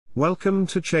Welcome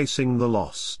to Chasing the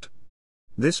Lost.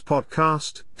 This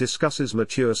podcast discusses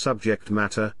mature subject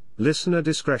matter. Listener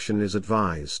discretion is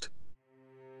advised.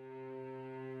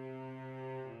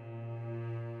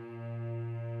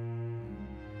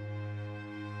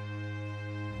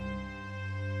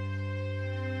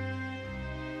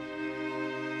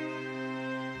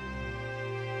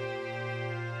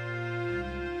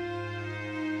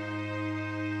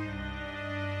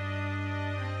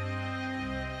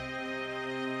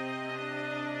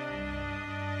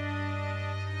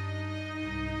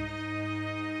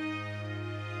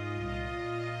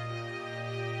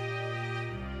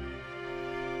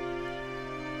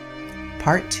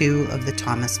 Part 2 of the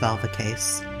Thomas Valva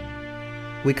case.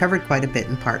 We covered quite a bit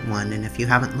in Part 1, and if you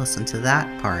haven't listened to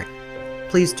that part,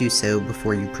 please do so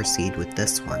before you proceed with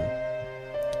this one.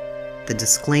 The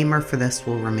disclaimer for this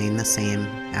will remain the same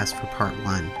as for Part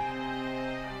 1.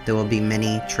 There will be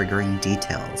many triggering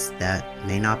details that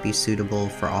may not be suitable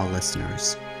for all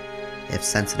listeners. If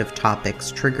sensitive topics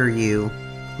trigger you,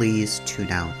 please tune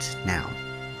out now.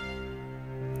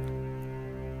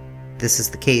 This is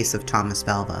the case of Thomas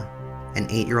Valva, an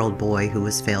 8-year-old boy who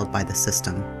was failed by the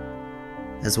system,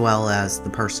 as well as the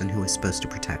person who was supposed to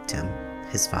protect him,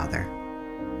 his father.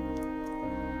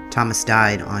 Thomas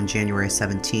died on January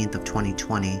 17th of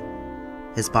 2020.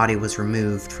 His body was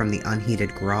removed from the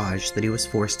unheated garage that he was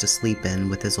forced to sleep in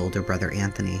with his older brother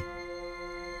Anthony.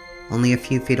 Only a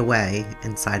few feet away,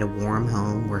 inside a warm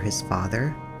home, were his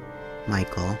father,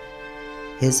 Michael,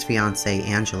 his fiancée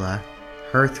Angela,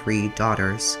 her 3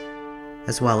 daughters,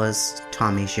 as well as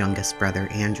Tommy's youngest brother,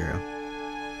 Andrew.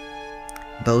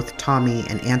 Both Tommy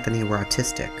and Anthony were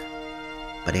autistic,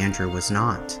 but Andrew was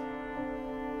not.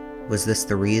 Was this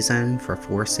the reason for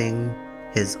forcing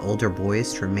his older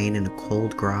boys to remain in a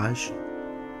cold garage,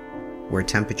 where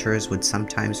temperatures would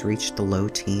sometimes reach the low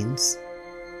teens?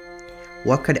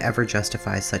 What could ever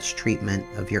justify such treatment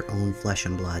of your own flesh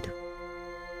and blood?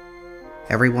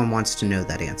 Everyone wants to know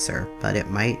that answer, but it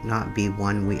might not be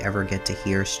one we ever get to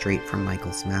hear straight from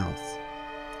Michael's mouth.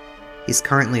 He's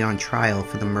currently on trial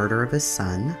for the murder of his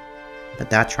son, but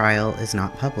that trial is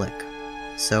not public,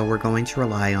 so we're going to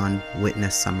rely on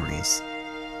witness summaries.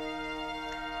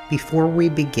 Before we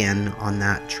begin on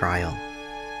that trial,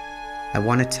 I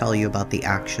want to tell you about the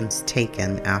actions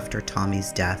taken after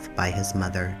Tommy's death by his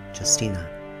mother, Justyna.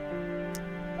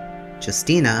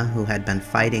 Justyna, who had been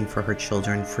fighting for her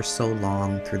children for so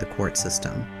long through the court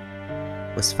system,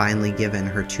 was finally given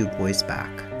her 2 boys back.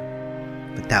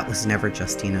 But that was never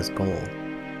Justyna's goal.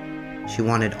 She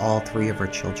wanted all 3 of her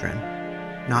children,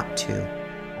 not 2.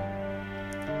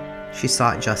 She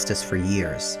sought justice for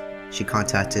years. She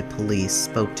contacted police,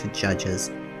 spoke to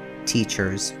judges,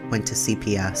 teachers, went to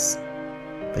CPS,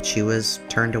 but she was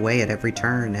turned away at every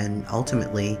turn, and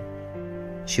ultimately,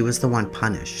 she was the one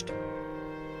punished,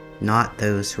 not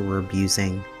those who were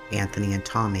abusing Anthony and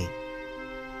Tommy.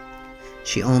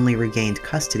 She only regained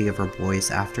custody of her boys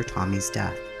after Tommy's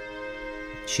death.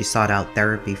 She sought out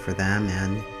therapy for them,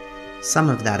 and some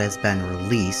of that has been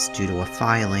released due to a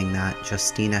filing that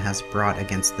Justyna has brought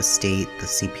against the state, the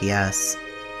CPS,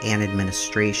 and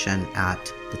administration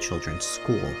at the children's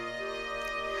school.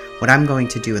 What I'm going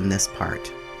to do in this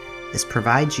part is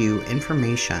provide you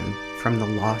information from the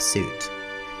lawsuit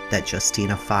that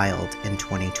Justyna filed in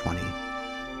 2020.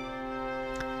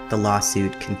 The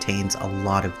lawsuit contains a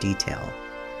lot of detail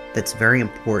that's very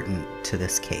important to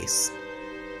this case.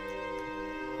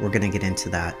 We're going to get into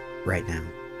that right now.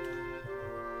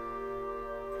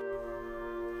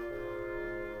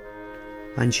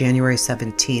 On January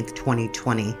 17th,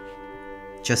 2020,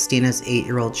 Justyna's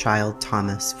 8-year-old child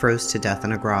Thomas froze to death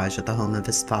in a garage at the home of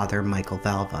his father, Michael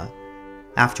Valva,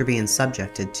 after being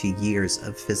subjected to years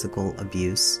of physical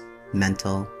abuse,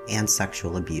 mental and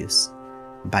sexual abuse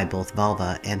by both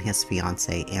Valva and his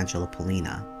fiancée, Angela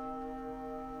Pollina.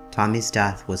 Tommy's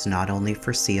death was not only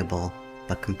foreseeable,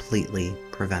 but completely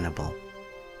preventable.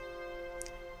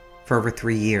 For over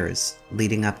 3 years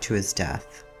leading up to his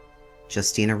death,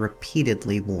 Justyna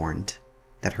repeatedly warned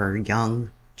that her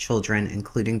young children,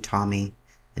 including Tommy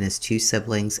and his 2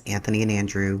 siblings, Anthony and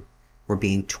Andrew, were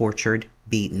being tortured,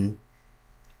 beaten,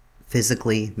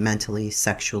 physically, mentally,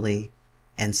 sexually,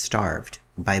 and starved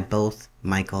by both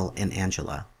Michael and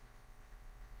Angela.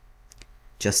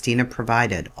 Justyna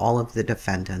provided all of the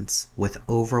defendants with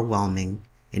overwhelming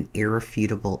and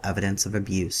irrefutable evidence of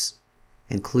abuse,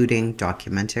 including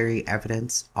documentary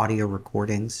evidence, audio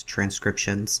recordings,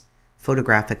 transcriptions,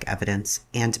 photographic evidence,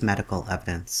 and medical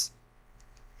evidence.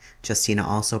 Justyna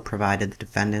also provided the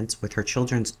defendants with her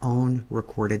children's own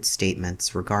recorded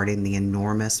statements regarding the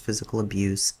enormous physical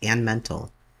abuse and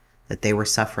mental that they were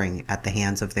suffering at the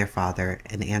hands of their father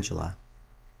and Angela.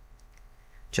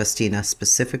 Justyna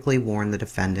specifically warned the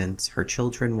defendants her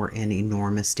children were in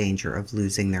enormous danger of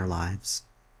losing their lives.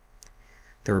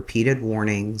 The repeated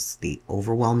warnings, the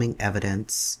overwhelming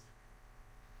evidence,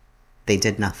 they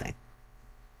did nothing.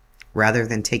 Rather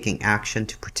than taking action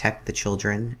to protect the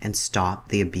children and stop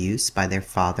the abuse by their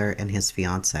father and his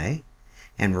fiancée,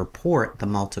 and report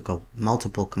the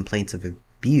multiple complaints of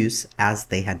abuse as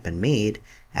they had been made,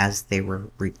 as they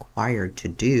were required to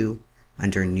do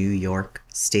under New York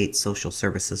State Social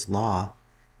Services law,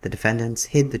 the defendants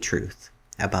hid the truth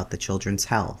about the children's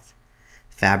health,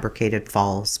 fabricated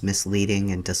false, misleading,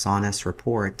 and dishonest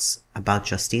reports about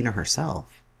Justyna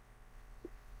herself.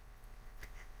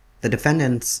 The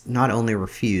defendants not only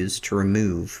refused to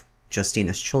remove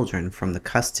Justyna's children from the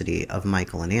custody of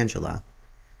Michael and Angela,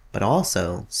 but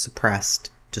also suppressed,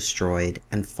 destroyed,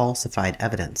 and falsified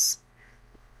evidence,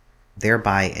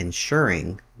 thereby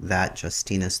ensuring that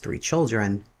Justyna's 3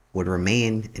 children would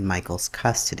remain in Michael's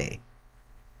custody.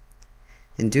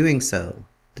 In doing so,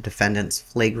 the defendants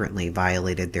flagrantly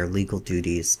violated their legal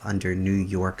duties under New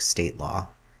York state law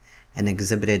and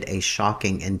exhibited a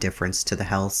shocking indifference to the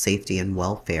health, safety, and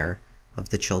welfare of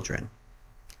the children.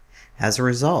 As a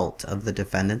result of the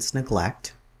defendants'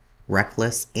 neglect,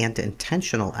 reckless, and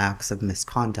intentional acts of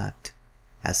misconduct,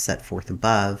 as set forth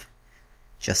above,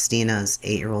 Justyna's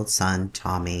 8-year-old son,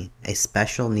 Tommy, a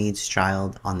special needs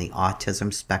child on the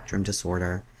autism spectrum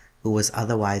disorder, who was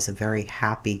otherwise a very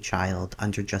happy child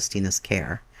under Justyna's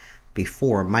care,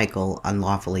 before Michael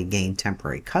unlawfully gained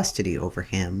temporary custody over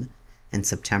him in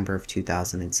September of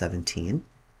 2017,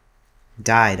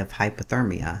 died of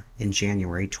hypothermia in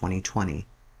January 2020.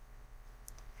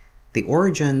 The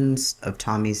origins of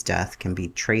Tommy's death can be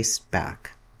traced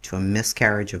back to a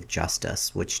miscarriage of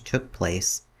justice which took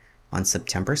place on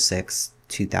September 6,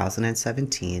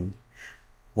 2017,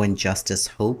 when Justice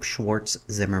Hope Schwartz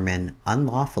Zimmerman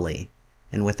unlawfully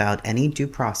and without any due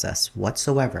process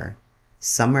whatsoever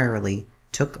summarily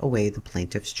took away the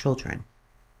plaintiff's children,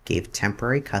 gave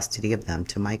temporary custody of them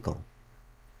to Michael.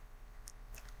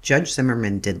 Judge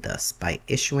Zimmerman did this by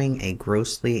issuing a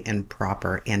grossly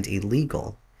improper and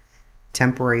illegal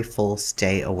temporary full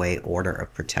stay-away order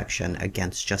of protection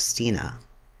against Justyna.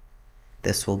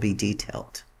 This will be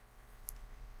detailed.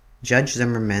 Judge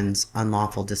Zimmerman's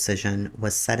unlawful decision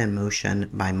was set in motion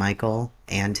by Michael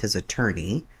and his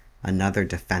attorney, another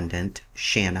defendant,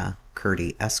 Shanna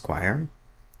Curdy Esquire,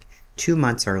 2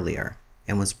 months earlier,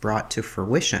 and was brought to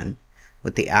fruition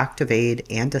with the active aid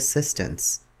and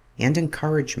assistance and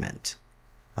encouragement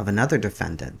of another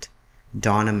defendant,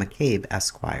 Donna McCabe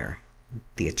Esquire,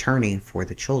 the attorney for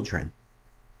the children.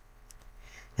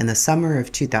 In the summer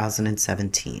of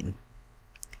 2017,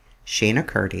 Shanna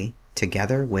Curdy,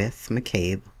 together with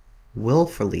McCabe,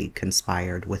 willfully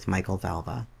conspired with Michael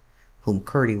Valva, whom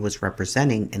Curdy was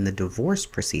representing in the divorce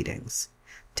proceedings,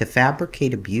 to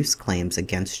fabricate abuse claims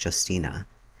against Justyna,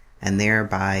 and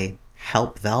thereby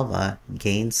help Valva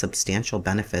gain substantial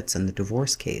benefits in the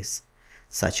divorce case,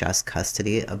 such as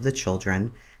custody of the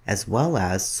children as well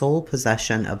as sole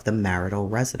possession of the marital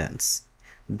residence.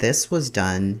 This was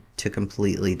done to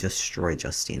completely destroy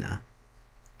Justyna.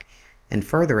 In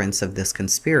furtherance of this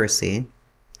conspiracy,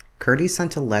 Curdy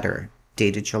sent a letter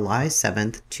dated July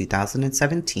 7,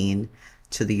 2017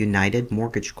 to the United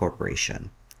Mortgage Corporation,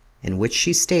 in which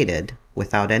she stated,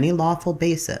 without any lawful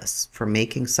basis for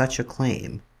making such a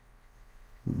claim,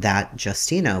 that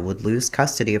Justyna would lose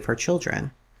custody of her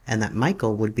children and that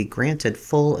Michael would be granted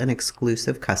full and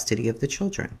exclusive custody of the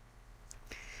children.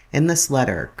 In this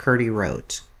letter, Curdy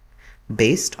wrote,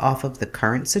 "Based off of the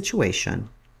current situation,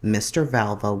 Mr.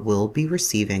 Valva will be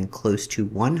receiving close to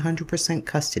 100%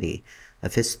 custody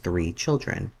of his 3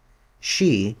 children.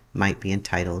 She might be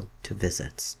entitled to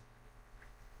visits."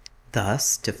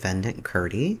 Thus, Defendant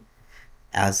Curdy,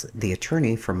 as the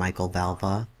attorney for Michael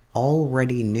Valva,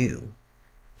 already knew,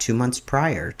 2 months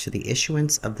prior to the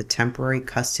issuance of the temporary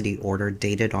custody order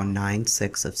dated on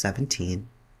 9/6 of 17,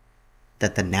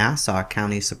 that the Nassau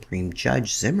County Supreme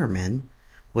Judge Zimmerman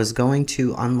was going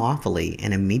to unlawfully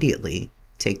and immediately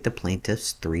take the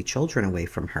plaintiff's 3 children away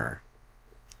from her.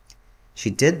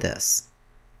 She did this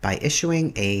by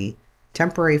issuing a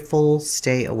temporary full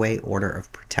stay-away order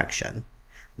of protection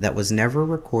that was never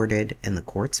recorded in the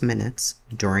court's minutes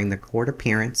during the court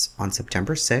appearance on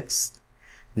September 6th,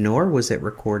 nor was it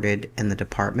recorded in the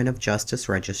Department of Justice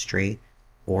registry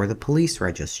or the police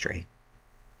registry.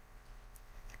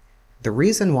 The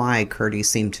reason why Curdy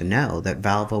seemed to know that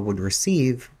Valva would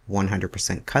receive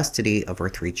 100% custody of her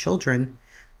 3 children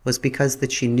was because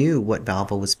that she knew what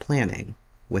Valva was planning,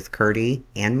 with Curdy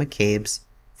and McCabe's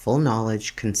full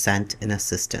knowledge, consent, and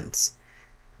assistance.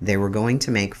 They were going to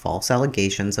make false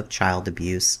allegations of child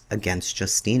abuse against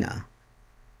Justyna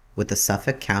with the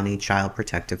Suffolk County Child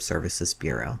Protective Services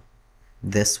Bureau.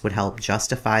 This would help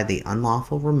justify the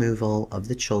unlawful removal of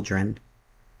the children,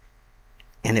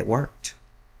 and it worked.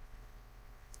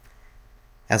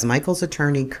 As Michael's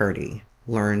attorney, Curdy,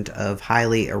 learned of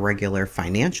highly irregular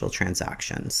financial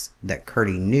transactions that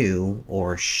Curdy knew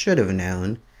or should have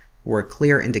known were a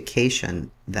clear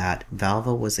indication that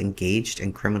Valva was engaged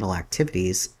in criminal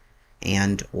activities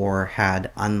and or had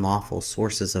unlawful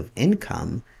sources of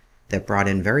income that brought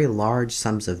in very large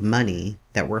sums of money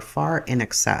that were far in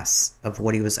excess of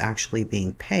what he was actually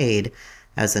being paid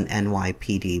as an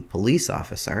NYPD police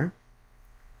officer.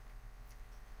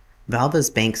 Valva's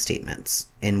bank statements,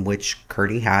 in which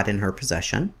Curdy had in her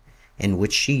possession, and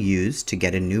which she used to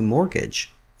get a new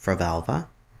mortgage for Valva,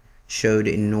 showed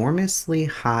enormously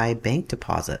high bank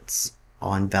deposits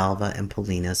on Valva and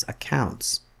Pollina's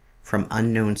accounts from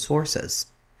unknown sources.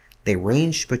 They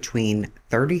ranged between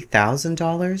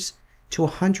 $30,000 to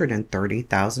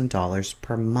 $130,000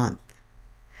 per month.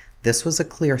 This was a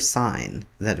clear sign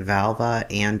that Valva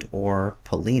and or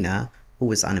Pollina, who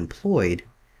was unemployed,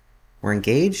 were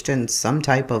engaged in some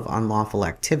type of unlawful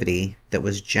activity that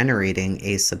was generating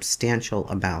a substantial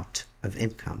amount of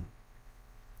income.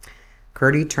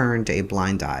 Curdy turned a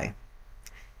blind eye,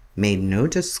 made no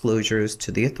disclosures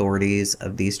to the authorities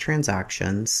of these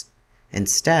transactions.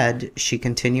 Instead, she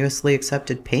continuously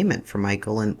accepted payment from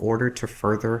Michael in order to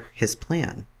further his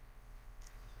plan.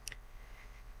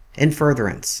 In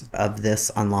furtherance of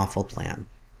this unlawful plan,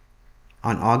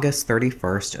 on August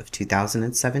 31st of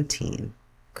 2017,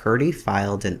 Curdy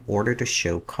filed an order to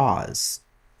show cause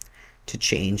to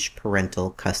change parental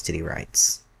custody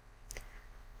rights.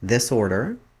 This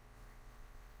order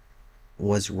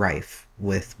was rife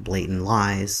with blatant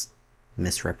lies,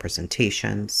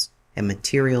 misrepresentations, and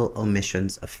material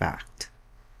omissions of fact.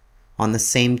 On the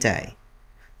same day,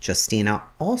 Justyna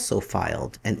also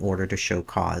filed an order to show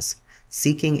cause,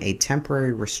 seeking a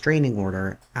temporary restraining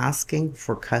order asking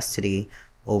for custody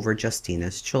over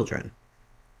Justyna's children.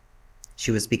 She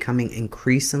was becoming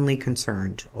increasingly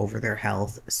concerned over their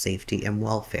health, safety, and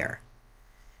welfare.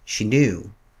 She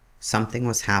knew something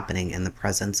was happening in the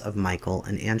presence of Michael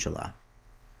and Angela.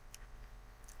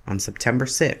 On September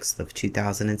 6th of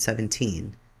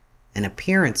 2017, an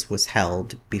appearance was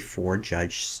held before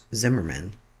Judge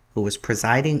Zimmerman, who was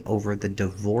presiding over the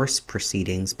divorce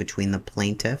proceedings between the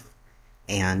plaintiff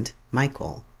and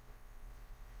Michael.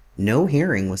 No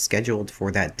hearing was scheduled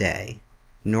for that day,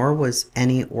 nor was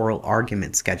any oral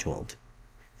argument scheduled.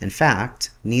 In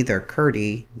fact, neither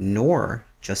Curdy nor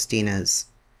Justyna's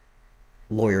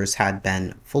lawyers had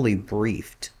been fully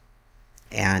briefed,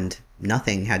 and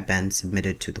nothing had been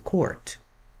submitted to the court.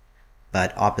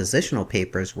 But oppositional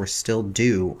papers were still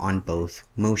due on both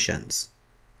motions.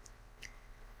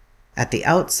 At the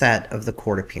outset of the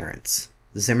court appearance,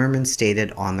 Zimmerman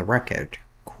stated on the record,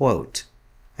 quote,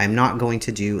 "I'm not going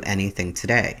to do anything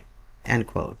today," end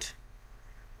quote.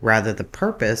 Rather, the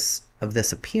purpose of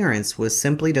this appearance was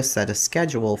simply to set a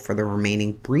schedule for the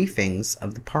remaining briefings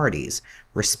of the parties,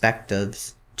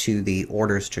 respective to the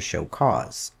orders to show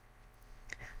cause.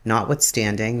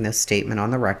 Notwithstanding this statement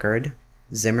on the record,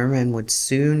 Zimmerman would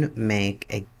soon make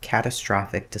a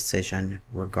catastrophic decision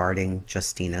regarding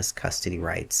Justyna's custody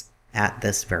rights at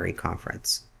this very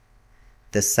conference.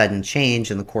 This sudden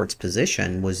change in the court's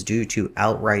position was due to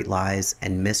outright lies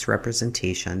and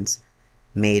misrepresentations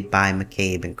made by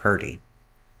McCabe and Curdy.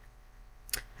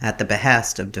 At the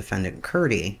behest of Defendant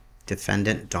Curdy,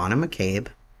 Defendant Donna McCabe,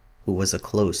 who was a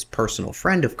close personal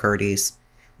friend of Curdy's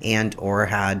and or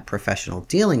had professional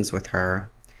dealings with her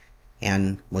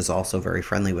and was also very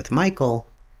friendly with Michael,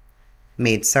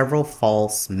 made several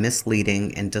false,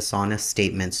 misleading, and dishonest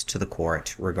statements to the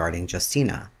court regarding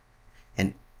Justyna,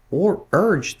 and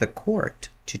urged the court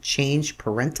to change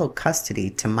parental custody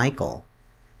to Michael,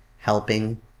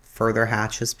 helping further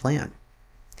hatch his plan.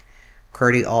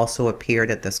 Curdy also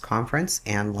appeared at this conference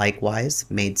and likewise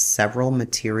made several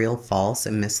material false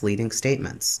and misleading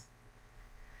statements.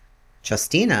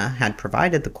 Justyna had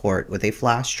provided the court with a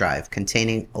flash drive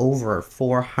containing over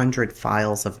 400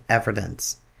 files of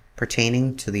evidence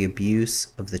pertaining to the abuse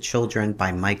of the children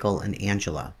by Michael and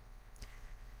Angela.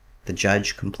 The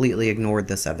judge completely ignored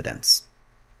this evidence.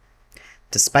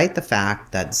 Despite the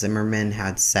fact that Zimmerman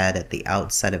had said at the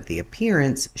outset of the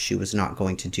appearance she was not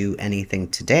going to do anything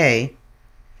today,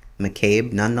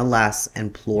 McCabe nonetheless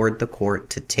implored the court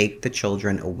to take the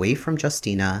children away from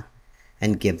Justyna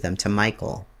and give them to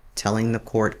Michael, telling the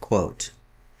court, quote,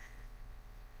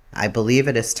 I believe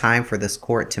it is time for this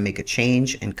court to make a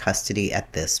change in custody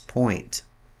at this point."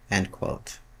 End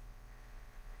quote.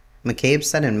 McCabe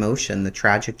set in motion the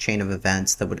tragic chain of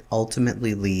events that would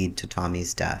ultimately lead to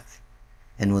Tommy's death,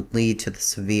 and would lead to the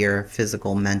severe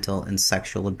physical, mental, and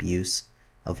sexual abuse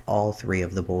of all three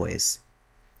of the boys.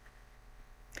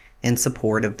 In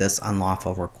support of this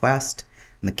unlawful request,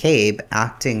 McCabe,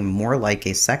 acting more like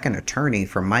a second attorney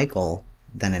for Michael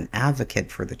than an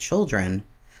advocate for the children,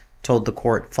 told the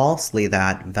court falsely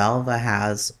that Valva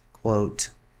has,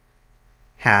 quote,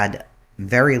 had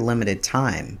very limited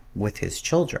time with his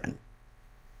children,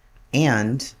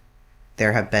 and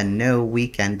there have been no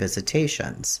weekend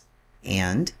visitations,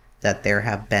 and that there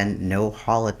have been no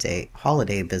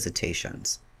holiday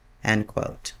visitations, end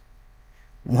quote.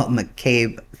 What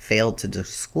McCabe failed to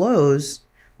disclose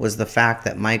was the fact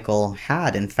that Michael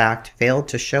had, in fact, failed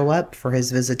to show up for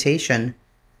his visitation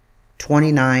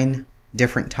 29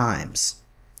 different times,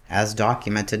 as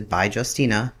documented by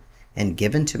Justyna and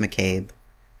given to McCabe.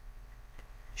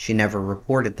 She never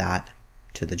reported that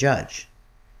to the judge.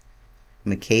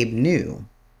 McCabe knew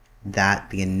that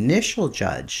the initial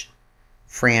judge,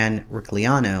 Fran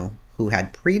Rigliano, who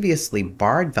had previously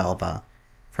barred Valva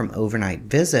from overnight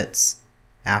visits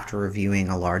after reviewing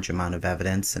a large amount of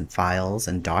evidence and files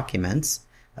and documents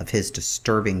of his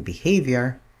disturbing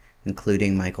behavior,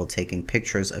 including Michael taking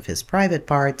pictures of his private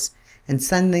parts and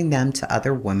sending them to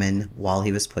other women while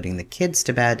he was putting the kids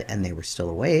to bed and they were still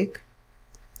awake.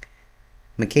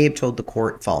 McCabe told the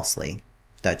court falsely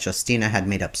that Justyna had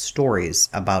made up stories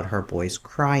about her boys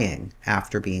crying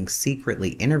after being secretly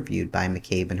interviewed by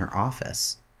McCabe in her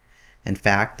office. In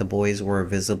fact, the boys were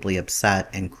visibly upset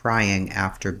and crying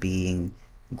after being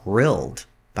grilled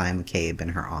by McCabe in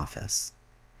her office.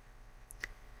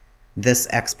 This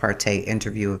ex parte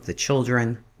interview of the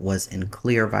children was in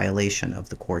clear violation of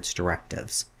the court's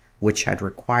directives, which had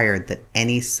required that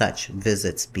any such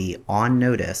visits be on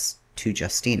notice to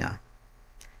Justyna.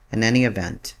 In any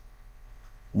event,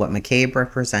 what McCabe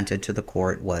represented to the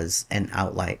court was an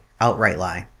outright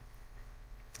lie.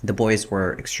 The boys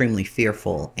were extremely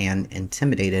fearful and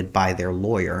intimidated by their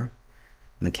lawyer,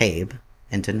 McCabe,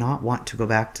 and did not want to go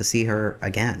back to see her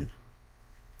again.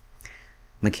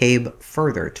 McCabe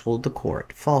further told the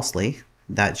court falsely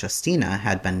that Justyna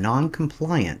had been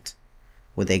non-compliant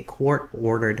with a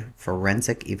court-ordered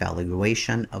forensic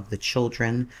evaluation of the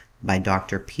children by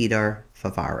Dr. Peter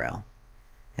Favaro.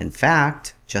 In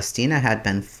fact, Justyna had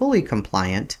been fully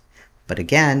compliant, but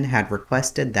again had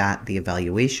requested that the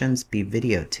evaluations be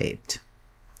videotaped.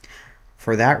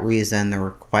 For that reason, the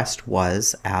request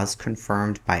was, as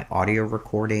confirmed by audio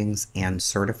recordings and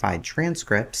certified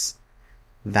transcripts,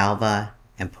 Valva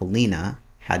and Pollina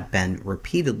had been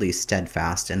repeatedly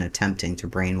steadfast in attempting to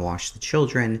brainwash the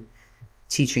children,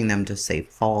 teaching them to say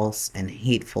false and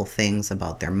hateful things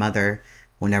about their mother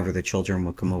whenever the children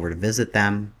would come over to visit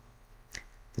them.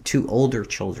 The two older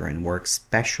children were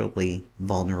especially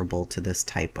vulnerable to this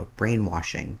type of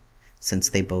brainwashing, since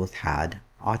they both had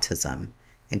autism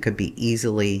and could be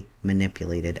easily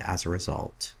manipulated as a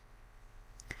result.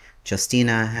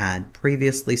 Justyna had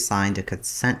previously signed a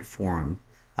consent form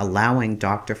allowing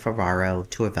Dr. Favaro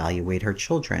to evaluate her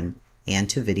children and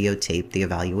to videotape the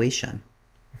evaluation.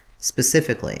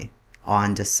 Specifically,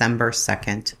 on December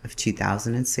 2nd of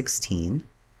 2016,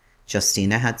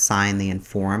 Justyna had signed the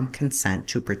informed consent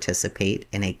to participate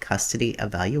in a custody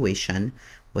evaluation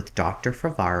with Dr.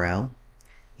 Favaro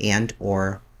and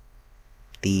or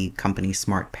the company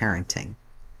Smart Parenting.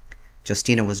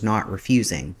 Justyna was not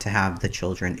refusing to have the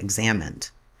children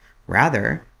examined.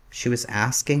 Rather, she was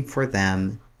asking for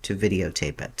them to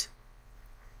videotape it.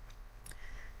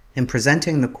 In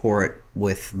presenting the court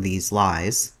with these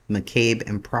lies, McCabe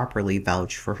improperly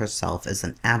vouched for herself as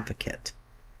an advocate,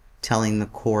 telling the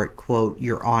court, quote,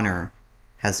 "Your Honor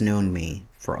has known me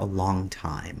for a long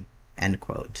time," end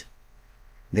quote,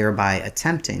 thereby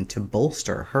attempting to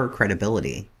bolster her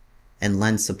credibility and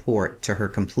lend support to her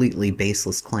completely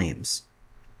baseless claims.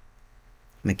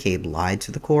 McCabe lied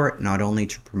to the court not only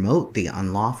to promote the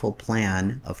unlawful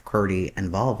plan of Curdy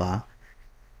and Valva,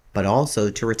 but also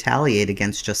to retaliate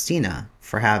against Justyna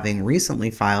for having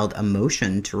recently filed a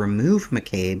motion to remove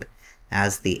McCabe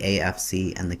as the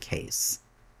AFC in the case.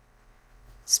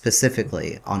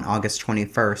 Specifically, on August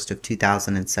 21st of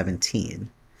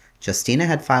 2017, Justyna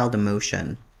had filed a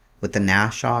motion with the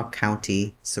Nassau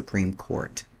County Supreme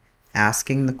Court,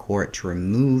 asking the court to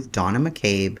remove Donna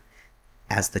McCabe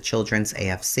as the children's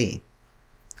AFC.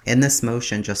 In this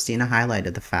motion, Justyna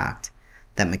highlighted the fact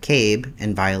that McCabe,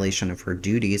 in violation of her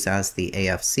duties as the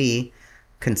AFC,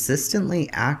 consistently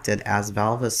acted as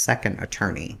Valva's second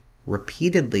attorney,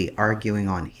 repeatedly arguing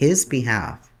on his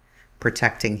behalf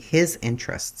protecting his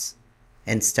interests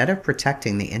instead of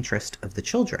protecting the interest of the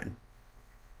children.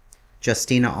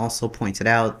 Justyna also pointed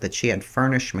out that she had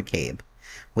furnished McCabe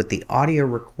with the audio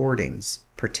recordings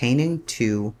pertaining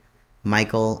to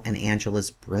Michael and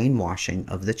Angela's brainwashing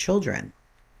of the children,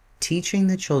 teaching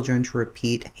the children to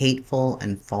repeat hateful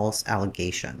and false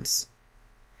allegations.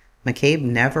 McCabe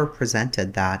never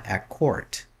presented that at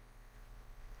court.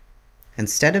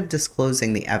 Instead of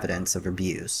disclosing the evidence of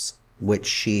abuse, which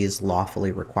she is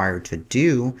lawfully required to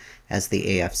do as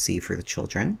the AFC for the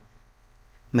children,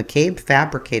 McCabe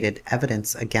fabricated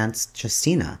evidence against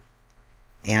Justyna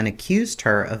and accused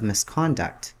her of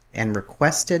misconduct and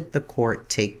requested the court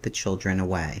take the children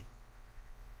away.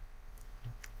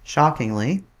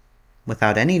 Shockingly,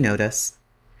 without any notice,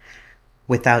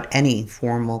 without any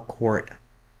formal court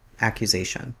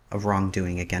accusation of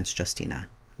wrongdoing against Justyna,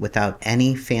 without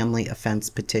any family offense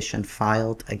petition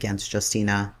filed against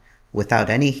Justyna, without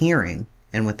any hearing,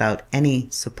 and without any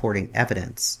supporting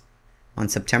evidence, on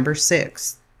September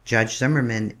 6th, Judge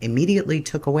Zimmerman immediately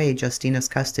took away Justyna's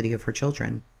custody of her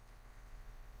children.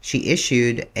 She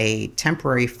issued a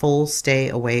temporary full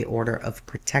stay-away order of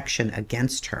protection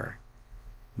against her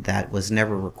that was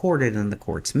never recorded in the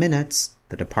court's minutes,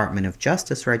 the Department of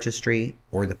Justice registry,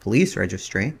 or the police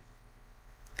registry.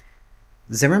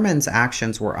 Zimmerman's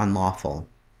actions were unlawful,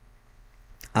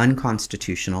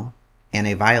 unconstitutional, and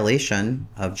a violation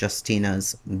of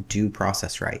Justyna's due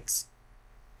process rights.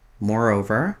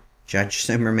 Moreover, Judge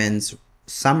Zimmerman's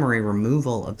summary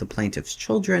removal of the plaintiff's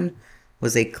children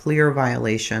was a clear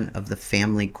violation of the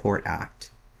Family Court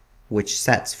Act, which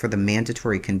sets for the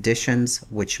mandatory conditions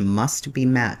which must be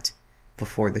met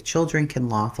before the children can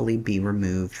lawfully be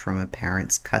removed from a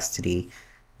parent's custody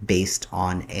based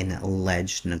on an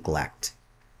alleged neglect.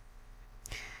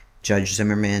 Judge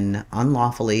Zimmerman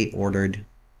unlawfully ordered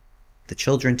the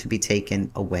children to be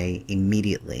taken away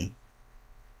immediately.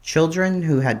 Children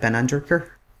who had been under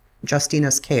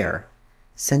Justyna's care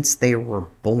since they were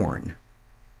born.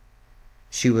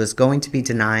 She was going to be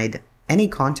denied any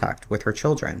contact with her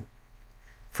children.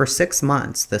 For 6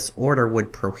 months, this order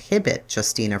would prohibit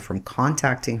Justyna from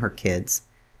contacting her kids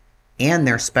and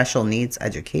their special needs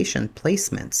education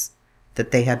placements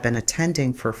that they had been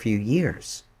attending for a few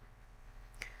years.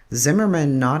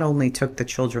 Zimmerman not only took the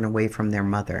children away from their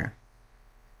mother,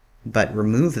 but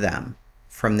removed them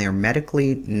from their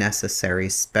medically necessary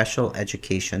special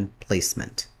education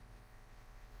placement.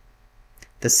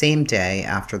 The same day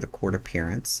after the court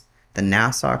appearance, the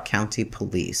Nassau County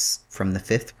Police from the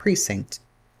 5th Precinct,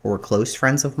 who were close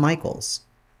friends of Michael's,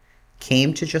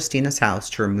 came to Justyna's house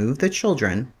to remove the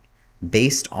children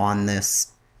based on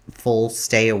this full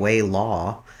stay-away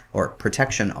law or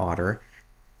protection order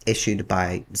issued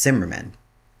by Zimmerman.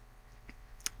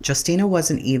 Justyna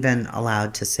wasn't even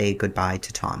allowed to say goodbye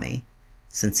to Tommy,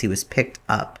 since he was picked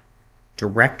up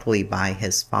directly by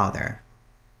his father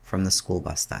from the school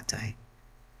bus that day.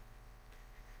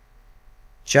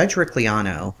 Judge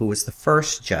Riccliano, who was the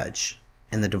first judge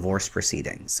in the divorce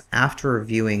proceedings, after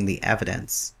reviewing the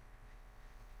evidence,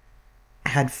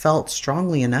 had felt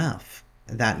strongly enough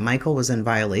that Michael was in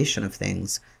violation of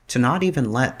things to not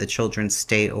even let the children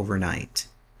stay overnight.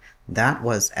 That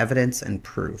was evidence and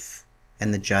proof,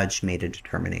 and the judge made a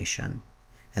determination.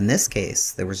 In this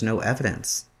case, there was no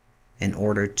evidence in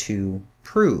order to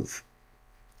prove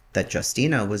that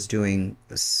Justyna was doing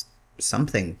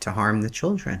something to harm the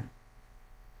children.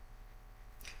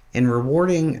 In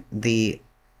rewarding the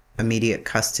immediate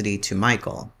custody to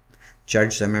Michael,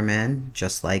 Judge Zimmerman,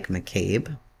 just like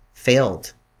McCabe,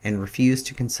 failed and refused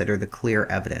to consider the clear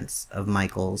evidence of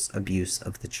Michael's abuse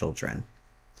of the children.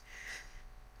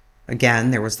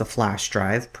 Again, there was the flash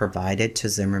drive provided to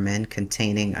Zimmerman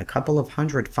containing a couple of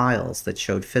hundred files that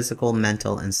showed physical,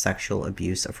 mental, and sexual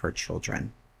abuse of her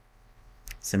children.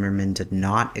 Zimmerman did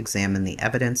not examine the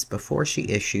evidence before she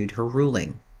issued her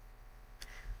ruling.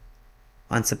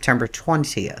 On September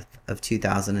 20th of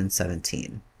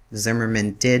 2017,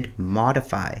 Zimmerman did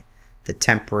modify the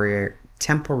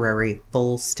temporary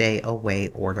full stay-away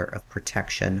order of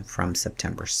protection from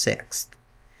September 6th.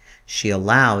 She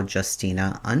allowed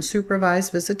Justyna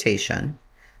unsupervised visitation,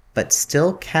 but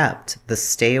still kept the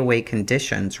stay-away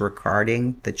conditions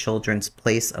regarding the children's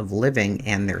place of living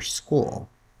and their school.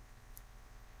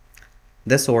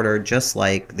 This order, just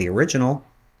like the original,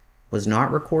 was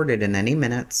not recorded in any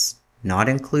minutes, not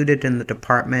included in the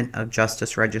Department of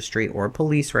Justice registry or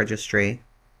police registry.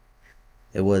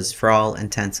 It was, for all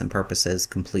intents and purposes,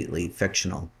 completely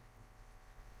fictional.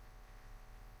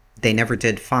 They never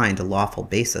did find a lawful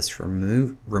basis for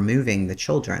removing the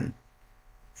children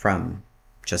from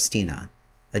Justyna.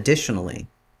 Additionally,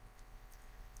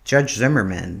 Judge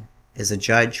Zimmerman is a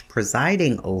judge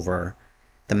presiding over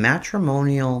the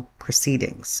matrimonial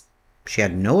proceedings. She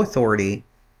had no authority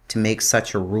to make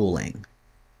such a ruling.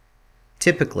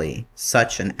 Typically,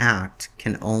 such an act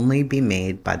can only be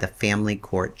made by the family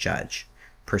court judge,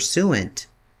 pursuant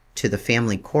to the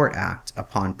Family Court Act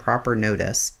upon proper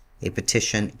notice, a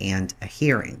petition, and a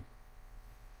hearing.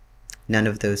 None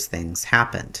of those things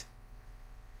happened.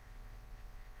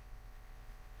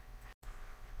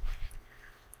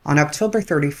 On October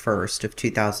 31st of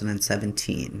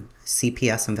 2017,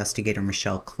 CPS investigator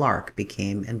Michelle Clark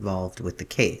became involved with the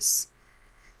case.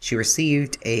 She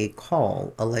received a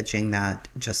call alleging that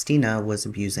Justyna was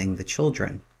abusing the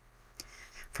children.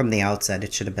 From the outset,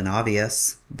 it should have been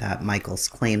obvious that Michael's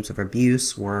claims of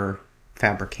abuse were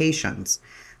fabrications,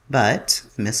 but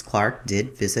Miss Clark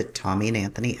did visit Tommy and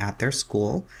Anthony at their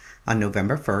school on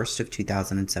November 1st of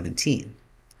 2017.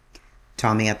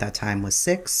 Tommy at that time was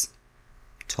 6,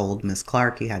 told Miss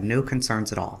Clark he had no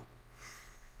concerns at all.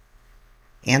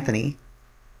 Anthony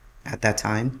at that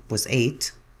time was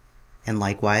 8, and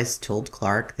likewise told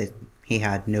Clark that he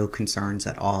had no concerns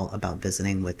at all about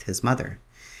visiting with his mother.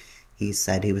 He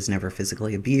said he was never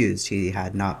physically abused, he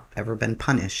had not ever been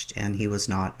punished, and he was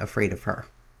not afraid of her.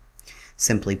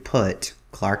 Simply put,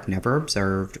 Clark never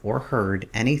observed or heard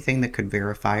anything that could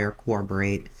verify or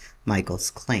corroborate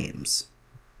Michael's claims.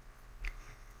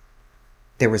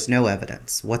 There was no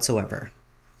evidence whatsoever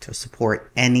to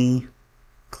support any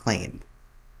claim.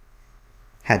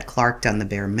 Had Clark done the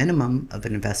bare minimum of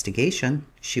an investigation,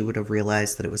 she would have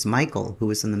realized that it was Michael who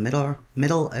was in the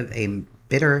middle of a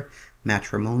bitter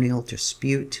matrimonial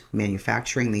dispute,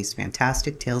 manufacturing these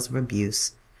fantastic tales of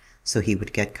abuse so he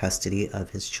would get custody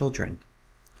of his children.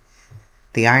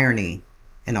 The irony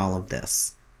in all of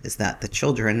this is that the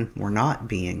children were not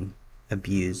being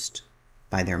abused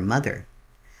by their mother,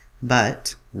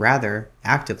 but rather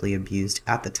actively abused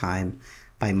at the time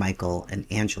by Michael and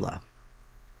Angela.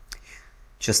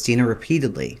 Justyna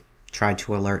repeatedly tried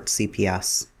to alert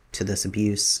CPS to this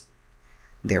abuse.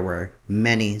 There were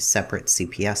many separate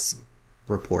CPS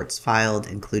reports filed,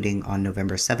 including on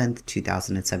November 7th,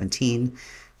 2017,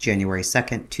 January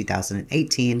 2nd,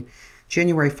 2018,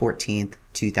 January 14th,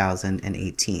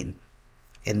 2018.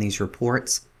 In these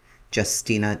reports,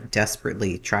 Justyna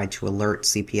desperately tried to alert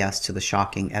CPS to the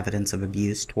shocking evidence of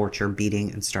abuse, torture,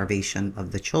 beating, and starvation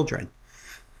of the children.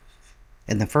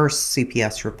 In the first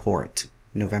CPS report,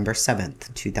 November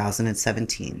 7th,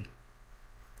 2017,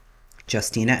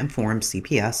 Justyna informed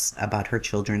CPS about her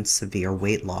children's severe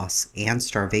weight loss and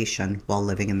starvation while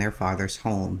living in their father's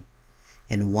home.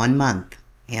 In 1 month,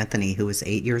 Anthony, who was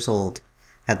 8 years old,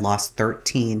 had lost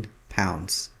 13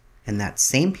 pounds. In that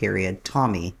same period,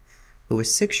 Tommy, who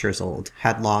was 6 years old,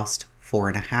 had lost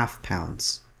 4.5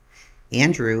 pounds.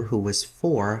 Andrew, who was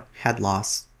 4, had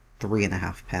lost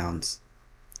 3.5 pounds.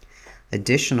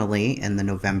 Additionally, in the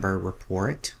November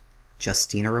report,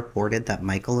 Justyna reported that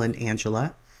Michael and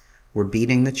Angela were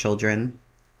beating the children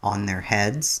on their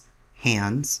heads,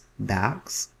 hands,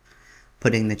 backs,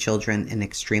 putting the children in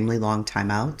extremely long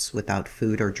timeouts without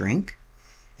food or drink,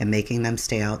 and making them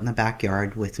stay out in the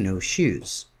backyard with no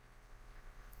shoes.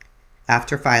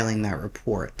 After filing that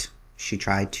report, she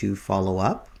tried to follow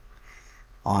up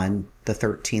on the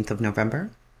 13th of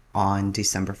November. On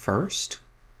December 1st,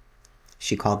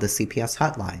 she called the CPS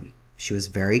hotline. She was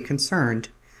very concerned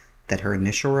that her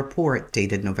initial report,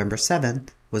 dated November 7th,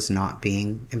 was not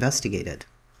being investigated.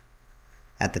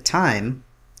 At the time,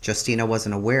 Justyna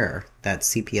wasn't aware that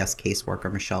CPS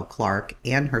caseworker Michelle Clark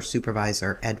and her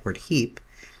supervisor Edward Heap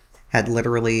had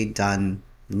literally done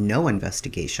no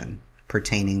investigation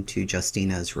pertaining to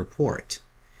Justyna's report.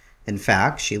 In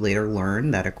fact, she later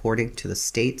learned that according to the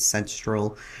state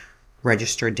Central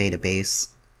Register database,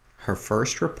 her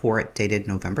first report, dated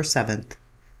November 7th,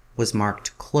 was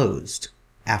marked closed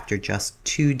after just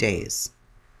 2 days.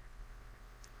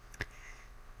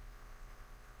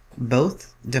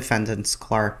 Both defendants,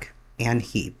 Clark and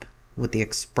Heap, with the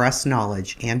express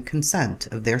knowledge and consent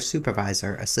of their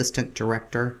supervisor, Assistant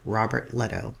Director Robert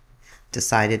Leto,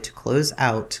 decided to close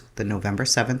out the November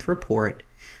 7th report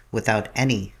without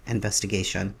any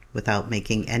investigation, without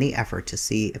making any effort to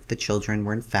see if the children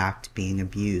were in fact being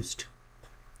abused.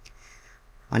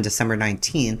 On December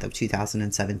 19th of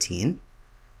 2017,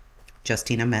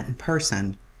 Justyna met in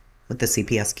person with the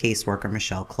CPS caseworker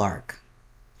Michelle Clark.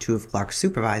 2 of Clark's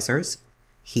supervisors,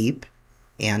 Heap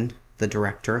and the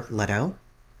director Leto,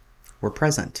 were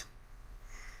present.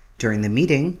 During the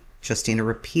meeting, Justyna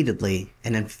repeatedly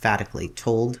and emphatically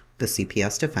told the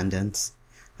CPS defendants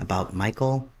about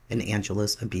Michael and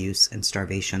Angela's abuse and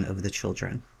starvation of the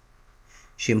children.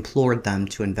 She implored them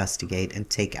to investigate and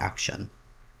take action.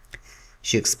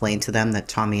 She explained to them that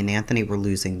Tommy and Anthony were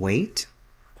losing weight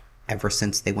ever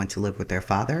since they went to live with their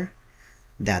father,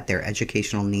 that their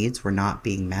educational needs were not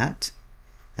being met,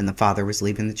 and the father was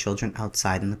leaving the children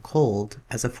outside in the cold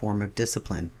as a form of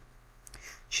discipline.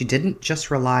 She didn't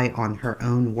just rely on her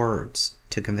own words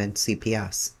to convince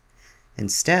CPS.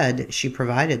 Instead, she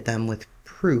provided them with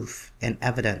proof and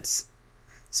evidence.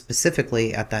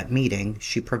 Specifically, at that meeting,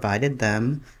 she provided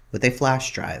them with a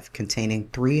flash drive containing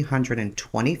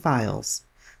 320 files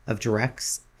of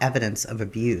direct evidence of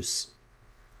abuse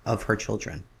of her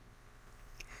children.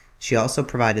 She also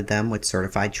provided them with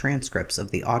certified transcripts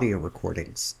of the audio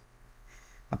recordings.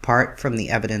 Apart from the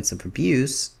evidence of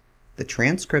abuse, the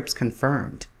transcripts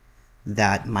confirmed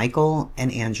that Michael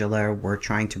and Angela were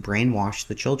trying to brainwash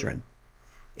the children,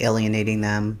 alienating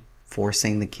them,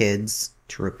 forcing the kids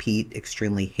to repeat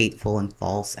extremely hateful and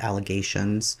false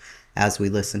allegations, as we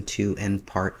listened to in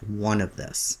part 1 of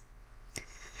this.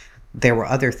 There were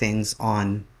other things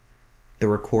on the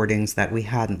recordings that we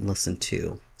hadn't listened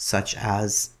to, such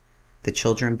as the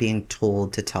children being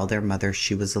told to tell their mother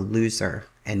she was a loser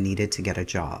and needed to get a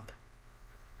job.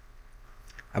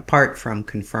 Apart from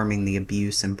confirming the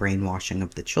abuse and brainwashing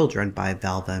of the children by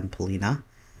Valva and Pollina,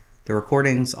 the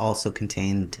recordings also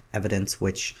contained evidence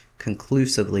which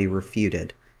conclusively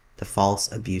refuted the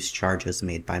false abuse charges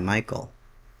made by Michael,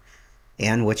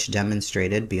 and which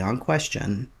demonstrated beyond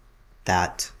question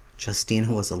that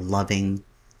Justyna was a loving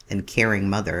and caring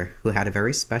mother who had a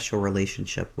very special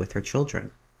relationship with her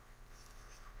children.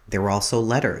 There were also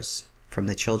letters from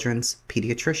the children's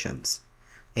pediatricians,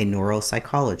 a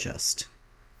neuropsychologist,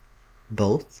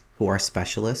 both who are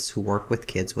specialists who work with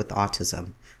kids with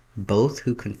autism, both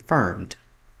who confirmed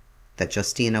that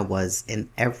Justyna was in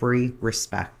every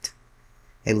respect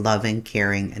a loving,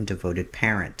 caring, and devoted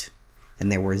parent,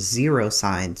 and there were zero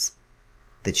signs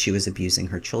that she was abusing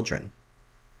her children.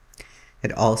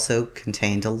 It also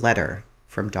contained a letter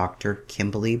from Dr.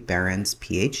 Kimberly Behrens,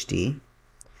 PhD,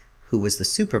 who was the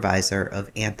supervisor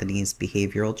of Anthony's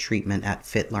behavioral treatment at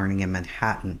Fit Learning in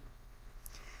Manhattan.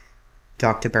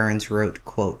 Dr. Behrens wrote,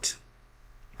 quote,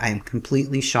 "I am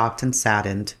completely shocked and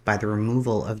saddened by the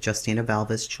removal of Justyna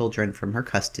Valva's children from her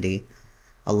custody,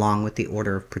 along with the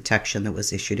order of protection that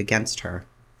was issued against her.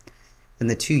 In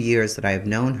the 2 years that I have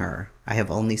known her, I have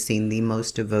only seen the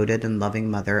most devoted and loving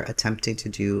mother attempting to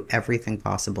do everything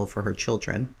possible for her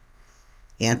children.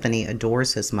 Anthony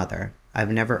adores his mother. I've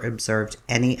never observed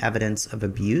any evidence of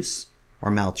abuse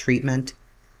or maltreatment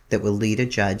that will lead a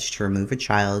judge to remove a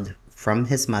child from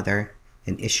his mother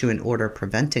and issue an order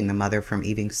preventing the mother from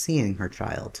even seeing her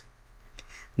child.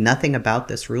 Nothing about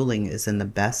this ruling is in the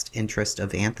best interest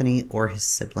of Anthony or his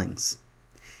siblings.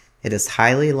 It is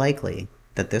highly likely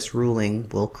that this ruling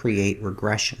will create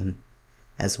regression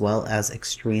as well as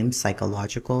extreme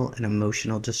psychological and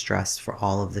emotional distress for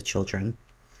all of the children,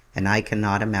 and I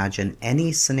cannot imagine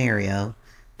any scenario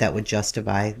that would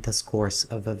justify this course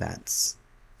of events."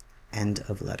 End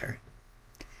of letter.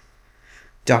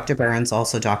 Dr. Behrens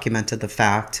also documented the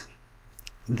fact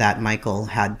that Michael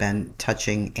had been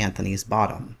touching Anthony's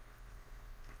bottom.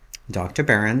 Dr.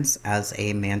 Behrens, as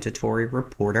a mandatory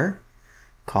reporter,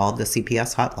 called the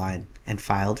CPS hotline and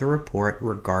filed a report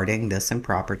regarding this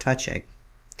improper touching.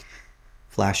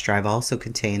 Flash drive also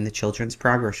contained the children's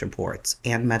progress reports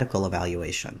and medical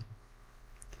evaluation.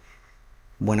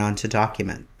 Went on to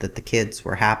document that the kids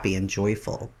were happy and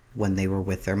joyful when they were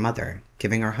with their mother,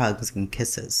 giving her hugs and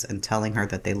kisses and telling her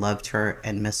that they loved her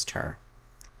and missed her.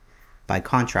 By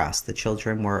contrast, the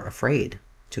children were afraid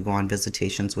to go on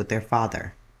visitations with their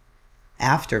father.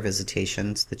 After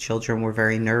visitations, the children were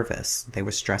very nervous. They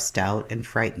were stressed out and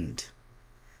frightened.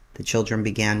 The children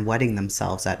began wetting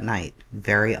themselves at night,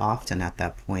 very often at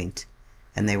that point,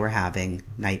 and they were having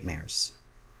nightmares.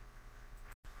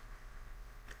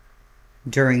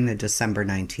 During the December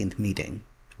 19th meeting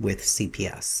with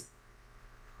CPS,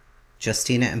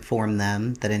 Justyna informed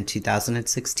them that in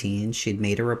 2016 she'd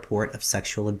made a report of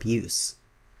sexual abuse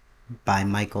by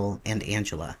Michael and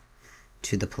Angela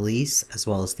to the police as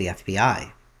well as the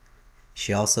FBI.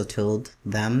 She also told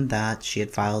them that she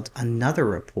had filed another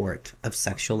report of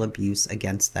sexual abuse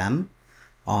against them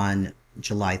on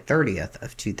July 30th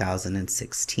of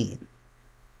 2016.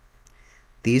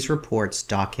 These reports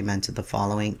documented the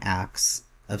following acts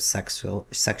of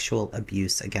sexual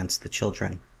abuse against the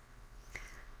children.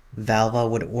 Valva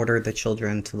would order the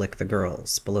children to lick the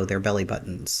girls below their belly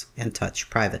buttons and touch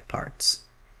private parts.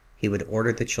 He would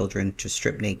order the children to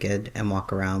strip naked and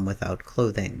walk around without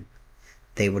clothing.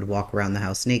 They would walk around the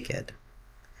house naked.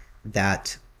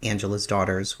 That Angela's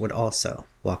daughters would also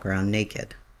walk around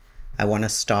naked. I want to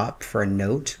stop for a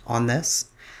note on this.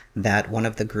 that one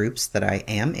of the groups that I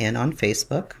am in on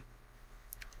Facebook,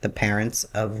 the parents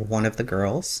of one of the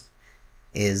girls,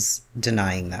 is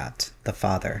denying that. The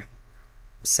father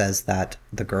says that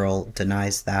the girl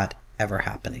denies that ever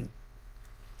happening.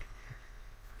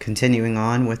 Continuing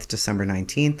on with December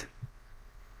 19th,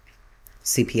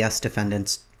 CPS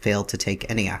defendants failed to take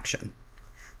any action.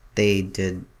 They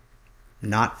did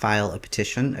not file a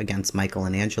petition against Michael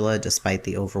and Angela despite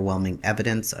the overwhelming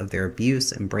evidence of their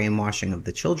abuse and brainwashing of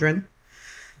the children.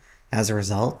 As a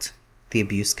result, the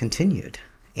abuse continued,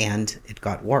 and it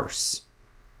got worse.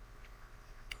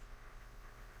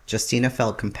 Justyna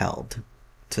felt compelled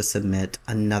to submit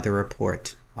another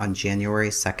report on January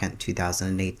 2nd,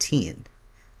 2018,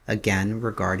 again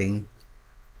regarding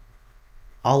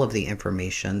all of the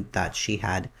information that she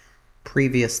had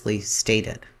previously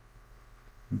stated.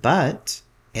 But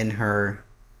in her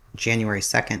January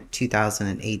 2nd,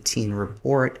 2018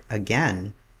 report,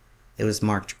 again, it was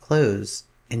marked closed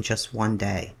in just one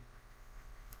day.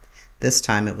 This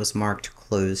time it was marked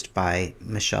closed by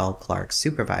Michelle Clark's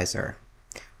supervisor,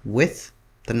 with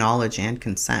the knowledge and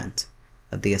consent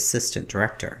of the assistant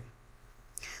director.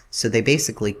 So they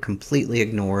basically completely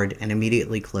ignored and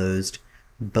immediately closed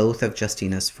both of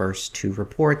Justyna's first two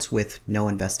reports with no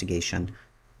investigation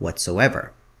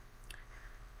whatsoever.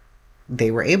 They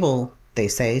were able, they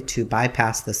say, to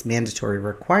bypass this mandatory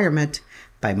requirement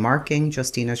by marking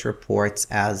Justyna's reports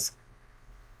as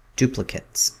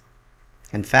duplicates.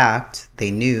 In fact, they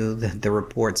knew that the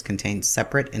reports contained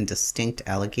separate and distinct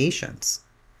allegations.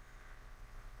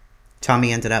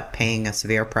 Tommy ended up paying a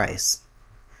severe price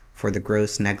for the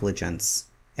gross negligence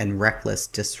and reckless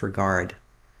disregard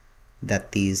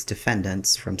that these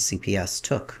defendants from CPS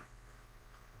took.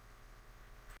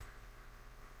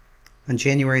 On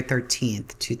January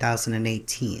 13th,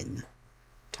 2018,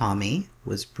 Tommy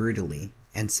was brutally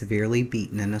and severely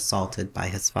beaten and assaulted by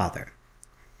his father.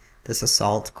 This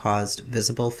assault caused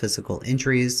visible physical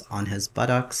injuries on his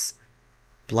buttocks,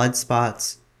 blood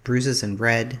spots, bruises in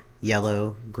red,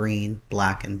 yellow, green,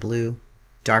 black, and blue,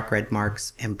 dark red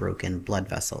marks, and broken blood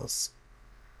vessels.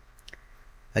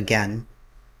 Again,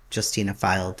 Justyna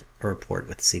filed a report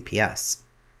with CPS.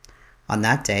 On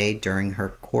that day, during her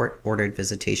court-ordered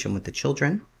visitation with the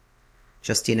children,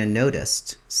 Justyna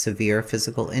noticed severe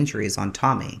physical injuries on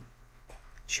Tommy.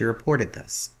 She reported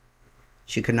this.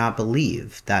 She could not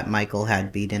believe that Michael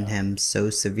had beaten him so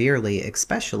severely,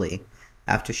 especially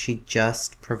after she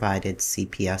just provided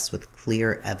CPS with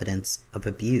clear evidence of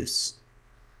abuse.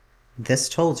 This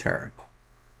told her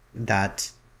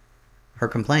that her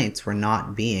complaints were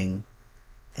not being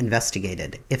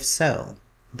investigated. If so,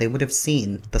 they would have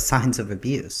seen the signs of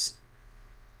abuse.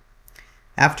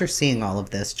 After seeing all of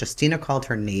this, Justyna called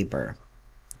her neighbor,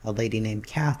 a lady named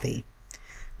Kathy,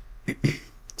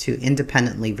 to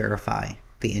independently verify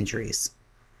the injuries.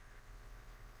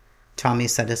 Tommy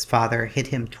said his father hit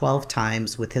him 12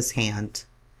 times with his hand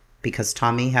because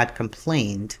Tommy had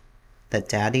complained that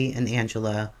Daddy and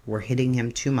Angela were hitting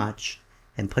him too much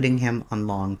and putting him on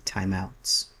long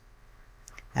timeouts.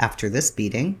 After this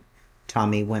beating,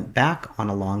 Tommy went back on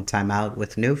a long timeout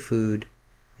with no food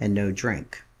and no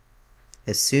drink.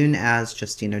 As soon as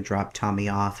Justyna dropped Tommy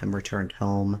off and returned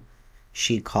home,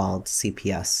 she called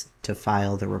CPS to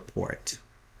file the report.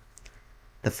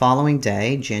 The following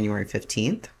day, January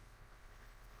 15th,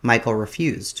 Michael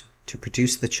refused to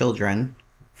produce the children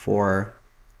for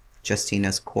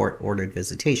Justyna's court-ordered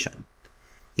visitation,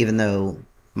 even though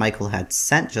Michael had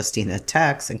sent Justyna a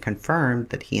text and confirmed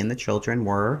that he and the children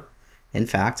were, in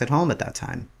fact, at home at that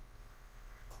time.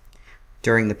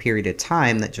 During the period of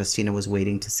time that Justyna was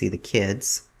waiting to see the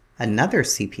kids, another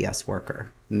CPS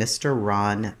worker, Mr.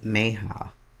 Ron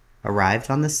Meha, arrived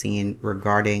on the scene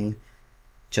regarding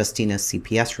Justyna's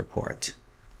CPS report.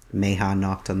 Meha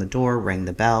knocked on the door, rang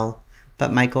the bell,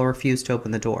 but Michael refused to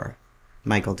open the door.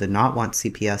 Michael did not want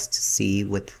CPS to see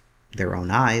with their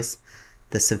own eyes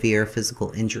the severe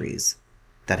physical injuries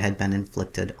that had been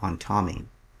inflicted on Tommy.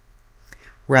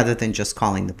 Rather than just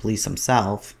calling the police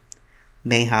himself,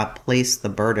 Meha placed the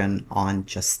burden on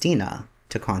Justyna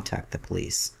to contact the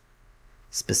police.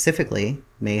 Specifically,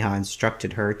 Meha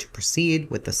instructed her to proceed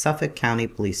with the Suffolk County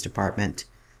Police Department,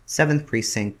 7th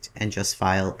Precinct, and just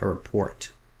file a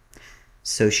report.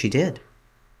 So she did.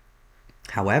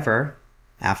 However,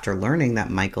 after learning that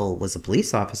Michael was a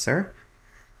police officer,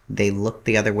 they looked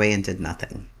the other way and did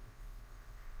nothing.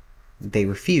 They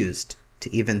refused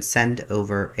to even send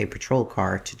over a patrol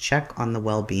car to check on the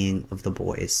well-being of the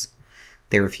boys.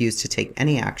 They refused to take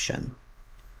any action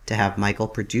to have Michael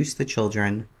produce the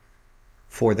children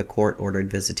for the court-ordered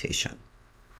visitation.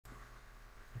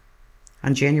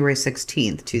 On January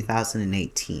 16,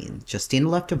 2018, Justyna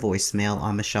left a voicemail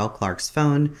on Michelle Clark's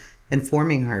phone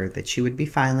informing her that she would be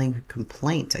filing a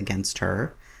complaint against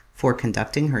her for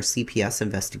conducting her CPS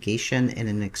investigation in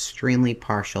an extremely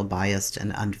partial, biased,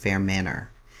 and unfair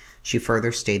manner. She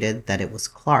further stated that it was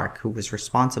Clark who was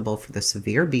responsible for the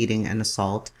severe beating and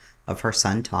assault of her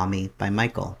son Tommy by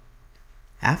Michael.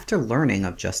 After learning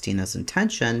of Justyna's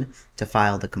intention to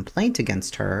file the complaint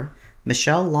against her,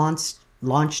 Michelle launched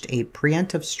a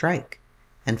preemptive strike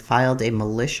and filed a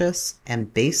malicious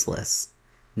and baseless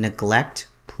neglect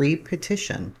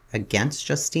pre-petition against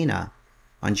Justyna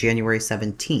on January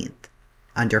 17th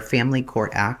under Family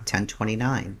Court Act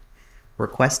 1029,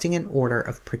 requesting an order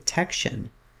of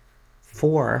protection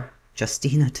for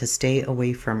Justyna to stay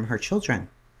away from her children.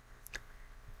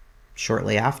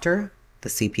 Shortly after, the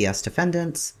CPS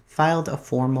defendants filed a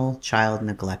formal child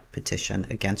neglect petition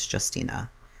against Justyna,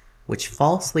 which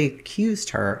falsely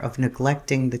accused her of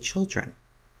neglecting the children.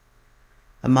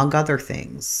 Among other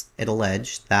things, it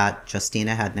alleged that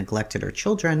Justyna had neglected her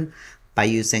children by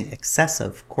using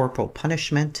excessive corporal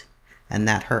punishment and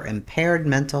that her impaired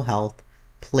mental health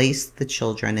placed the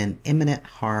children in imminent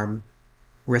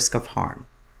risk of harm.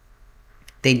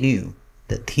 They knew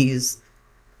that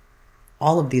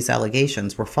all of these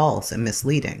allegations were false and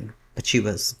misleading, but she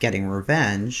was getting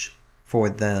revenge for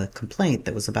the complaint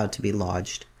that was about to be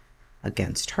lodged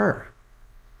against her.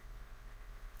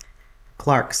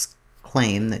 Clark's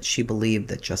claim that she believed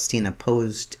that Justyna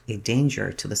posed a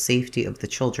danger to the safety of the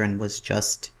children was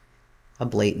just a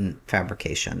blatant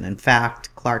fabrication. In fact,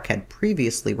 Clark had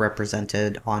previously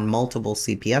represented on multiple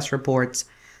CPS reports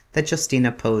that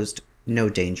Justyna posed no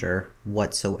danger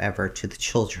whatsoever to the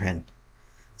children.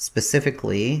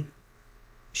 Specifically,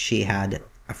 she had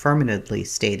affirmatively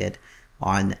stated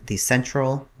on the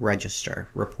Central Register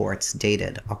reports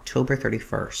dated October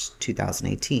 31st,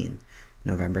 2018,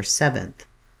 November 7th,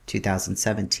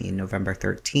 2017, November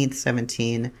 13th,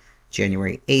 17,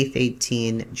 January 8th,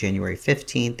 18, January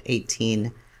 15th,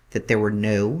 18, that there were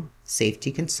no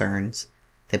safety concerns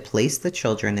that placed the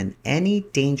children in any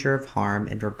danger of harm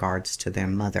in regards to their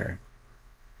mother.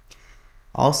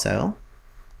 Also,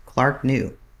 Clark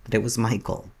knew that it was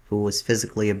Michael who was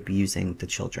physically abusing the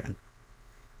children.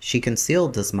 She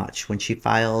concealed as much when she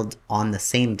filed on the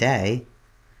same day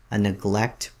a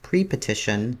neglect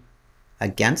pre-petition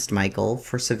against Michael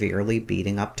for severely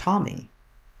beating up Tommy.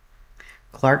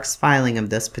 Clark's filing of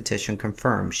this petition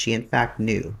confirmed she in fact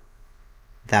knew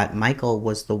that Michael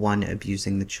was the one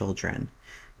abusing the children.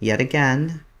 Yet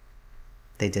again,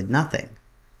 they did nothing.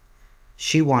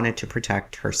 She wanted to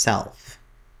protect herself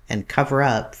and cover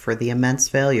up for the immense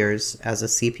failures as a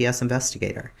CPS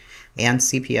investigator and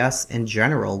CPS in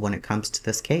general when it comes to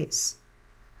this case.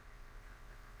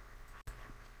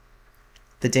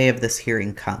 The day of this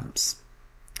hearing comes.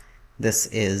 This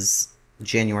is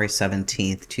January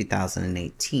 17th,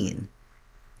 2018,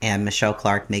 and Michelle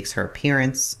Clark makes her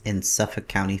appearance in Suffolk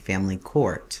County Family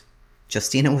Court.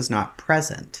 Justyna was not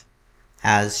present,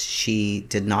 as she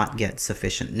did not get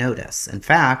sufficient notice. In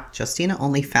fact, Justyna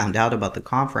only found out about the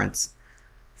conference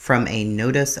from a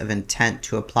notice of intent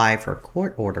to apply for a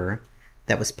court order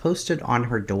that was posted on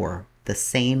her door the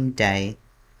same day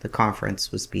the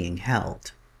conference was being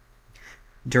held.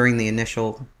 During the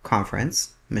initial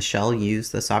conference, Michelle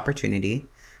used this opportunity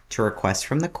to request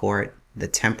from the court the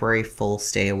temporary full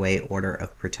stay-away order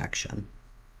of protection.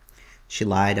 She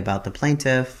lied about the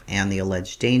plaintiff and the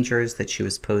alleged dangers that she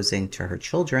was posing to her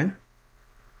children.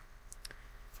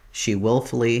 She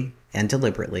willfully and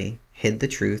deliberately hid the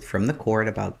truth from the court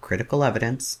about critical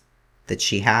evidence that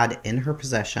she had in her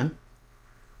possession.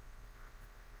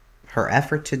 Her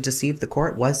effort to deceive the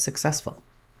court was successful,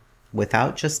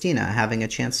 without Justyna having a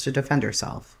chance to defend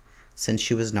herself, since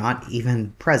she was not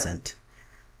even present.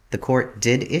 The court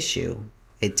did issue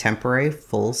a temporary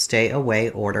full stay-away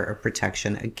order of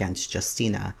protection against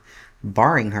Justyna,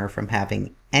 barring her from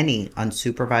having any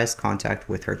unsupervised contact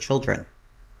with her children.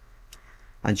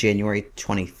 On January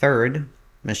 23rd,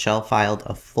 Michelle filed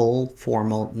a full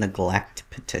formal neglect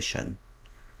petition.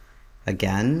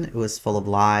 Again, it was full of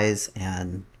lies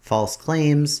and false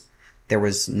claims. There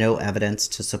was no evidence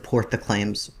to support the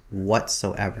claims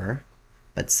whatsoever,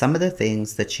 but some of the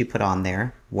things that she put on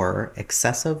there were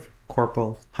excessive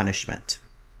corporal punishment,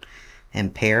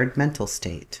 impaired mental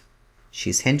state.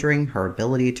 She's hindering her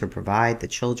ability to provide the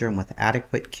children with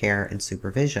adequate care and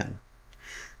supervision.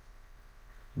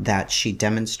 That she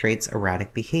demonstrates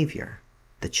erratic behavior.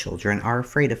 The children are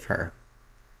afraid of her.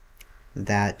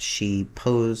 That she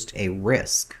posed a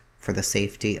risk for the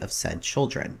safety of said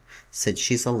children, since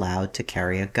she's allowed to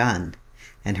carry a gun.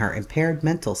 and her impaired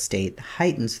mental state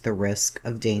heightens the risk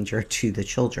of danger to the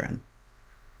children.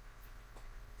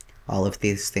 All of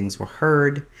these things were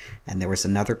heard, and there was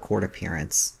another court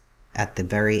appearance at the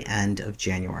very end of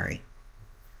January.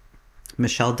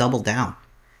 Michelle doubled down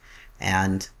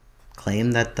and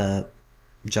claimed that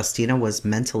Justyna was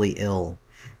mentally ill,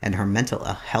 and her mental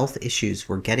health issues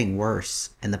were getting worse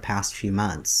in the past few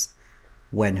months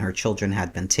when her children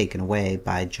had been taken away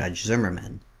by Judge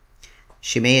Zimmerman.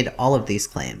 She made all of these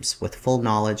claims with full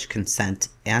knowledge, consent,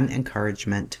 and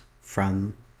encouragement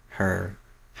from her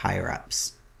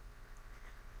higher-ups.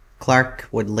 Clark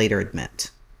would later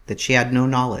admit that she had no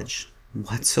knowledge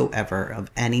whatsoever of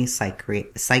any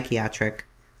psychiatric,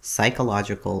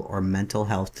 psychological, or mental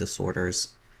health disorders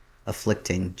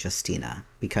afflicting Justyna,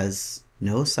 because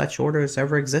no such orders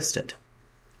ever existed.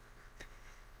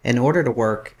 In order to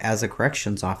work as a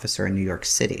corrections officer in New York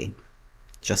City,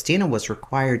 Justyna was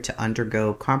required to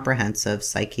undergo comprehensive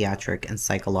psychiatric and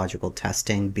psychological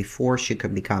testing before she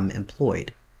could become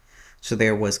employed. So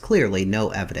there was clearly no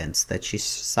evidence that she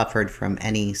suffered from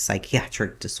any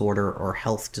psychiatric disorder or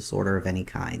health disorder of any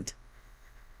kind.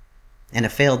 In a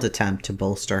failed attempt to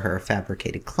bolster her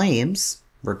fabricated claims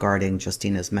regarding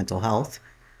Justyna's mental health,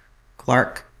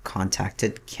 Clark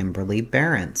contacted Kimberly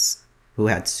Behrens, who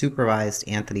had supervised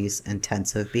Anthony's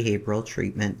intensive behavioral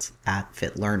treatment at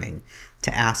Fit Learning,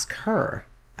 to ask her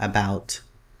about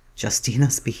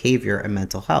Justyna's behavior and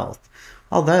mental health,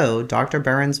 although Dr.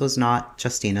 Behrens was not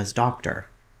Justyna's doctor.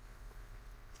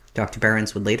 Dr.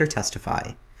 Behrens would later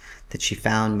testify that she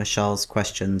found Michelle's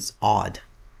questions odd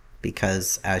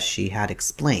because, as she had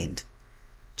explained,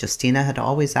 Justyna had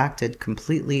always acted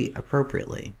completely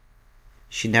appropriately.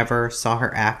 She never saw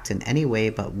her act in any way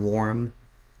but warm,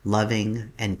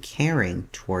 loving, and caring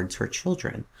towards her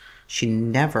children. She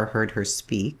never heard her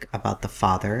speak about the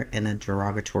father in a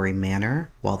derogatory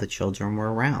manner while the children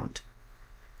were around.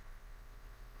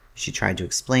 She tried to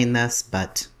explain this,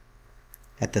 but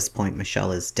at this point,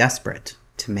 Michelle is desperate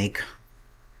to make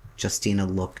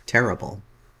Justyna look terrible.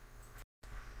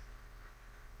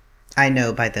 I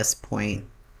know by this point,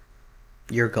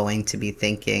 you're going to be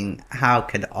thinking, how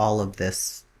could all of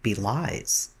this be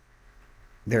lies?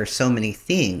 There are so many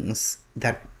things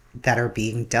that are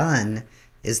being done.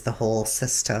 Is the whole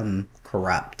system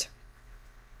corrupt?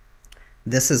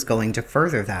 This is going to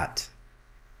further that.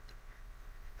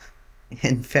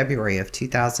 In February of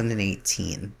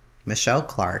 2018, Michelle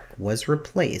Clark was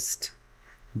replaced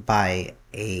by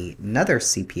another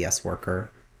CPS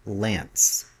worker,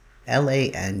 Lance,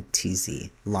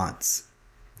 L-A-N-T-Z, Lance,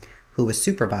 who was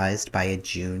supervised by a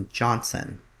June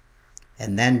Johnson,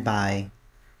 and then by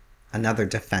another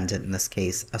defendant, in this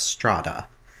case, Estrada,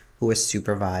 who was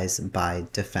supervised by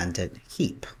defendant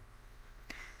Heap.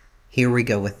 Here we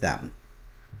go with them.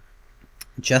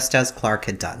 Just as Clark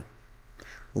had done,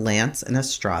 Lance and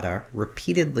Estrada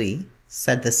repeatedly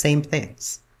said the same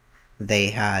things.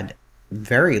 They had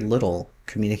very little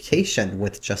communication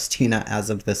with Justyna as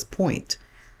of this point.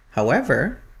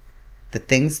 However, the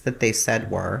things that they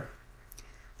said were,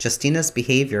 Justyna's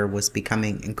behavior was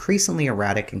becoming increasingly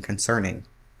erratic and concerning.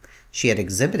 She had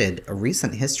exhibited a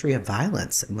recent history of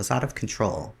violence and was out of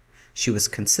control. She was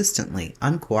consistently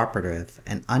uncooperative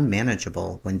and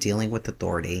unmanageable when dealing with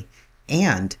authority,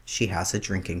 and she has a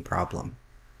drinking problem.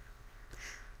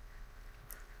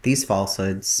 These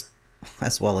falsehoods,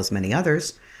 as well as many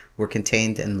others, were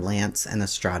contained in Lance and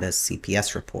Estrada's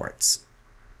CPS reports.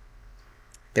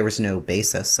 There was no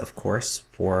basis, of course,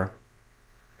 for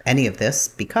any of this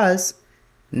because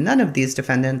none of these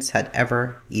defendants had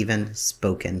ever even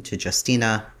spoken to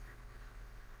Justyna,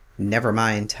 never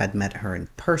mind had met her in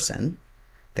person.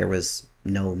 There was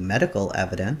no medical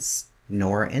evidence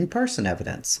nor in-person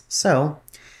evidence. So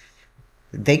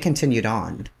they continued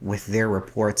on with their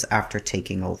reports after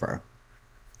taking over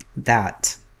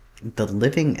that the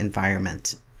living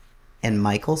environment in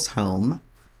Michael's home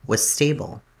was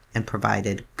stable and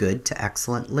provided good to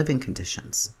excellent living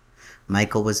conditions.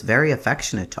 Michael was very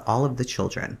affectionate to all of the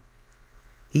children.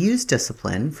 He used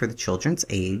discipline for the children's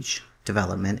age,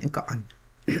 development,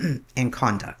 and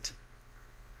conduct.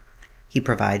 He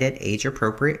provided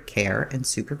age-appropriate care and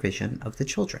supervision of the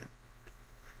children.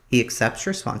 He accepts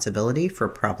responsibility for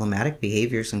problematic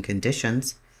behaviors and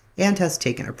conditions and has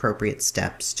taken appropriate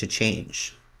steps to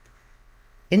change.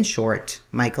 In short,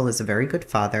 Michael is a very good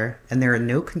father, and there are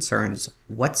no concerns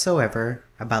whatsoever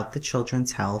about the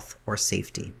children's health or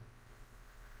safety.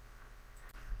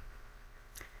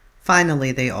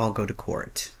 Finally, they all go to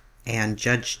court, and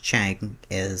Judge Chang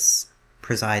is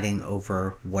presiding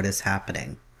over what is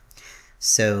happening.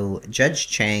 So Judge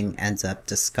Chang ends up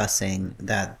discussing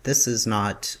that this is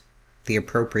not the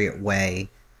appropriate way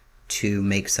to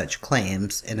make such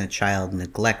claims in a child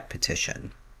neglect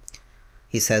petition.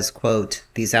 He says, quote,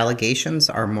 "These allegations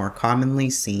are more commonly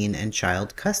seen in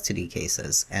child custody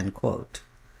cases," end quote.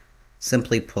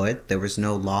 Simply put, there was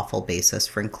no lawful basis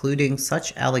for including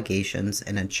such allegations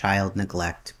in a child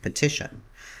neglect petition.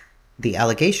 The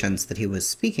allegations that he was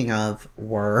speaking of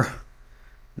were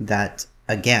that,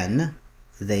 again,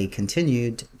 they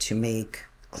continued to make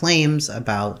claims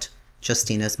about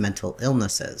Justyna's mental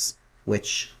illnesses,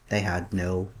 which they had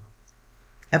no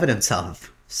evidence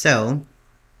of. So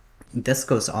this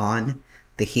goes on,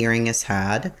 the hearing is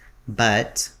had,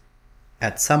 but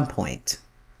at some point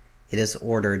it is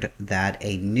ordered that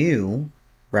a new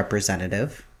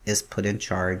representative is put in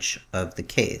charge of the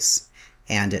case,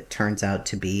 and it turns out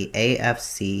to be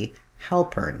AFC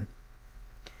Halpern.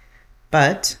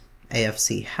 But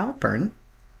AFC Halpern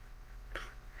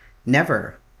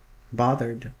never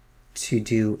bothered to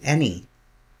do any,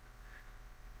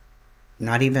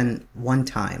 not even one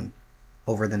time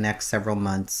over the next several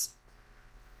months,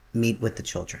 meet with the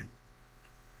children.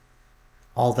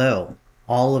 Although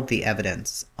all of the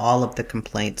evidence, all of the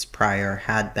complaints prior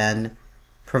had been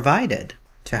provided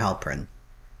to Halpern.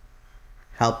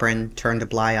 Halpern turned a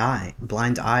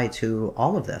blind eye to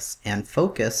all of this and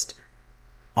focused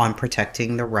on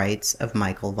protecting the rights of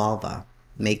Michael Valva,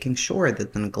 making sure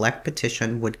that the neglect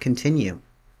petition would continue.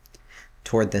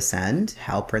 Toward this end,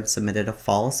 Halpern submitted a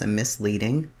false and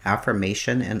misleading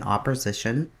affirmation in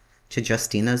opposition to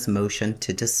Justyna's motion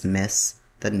to dismiss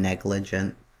the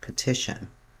negligent petition.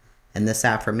 And this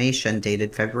affirmation,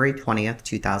 dated February 20th,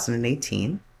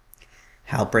 2018,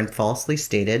 Halpern falsely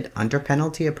stated, under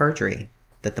penalty of perjury,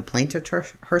 that the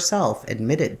plaintiff herself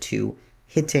admitted to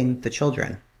hitting the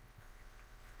children.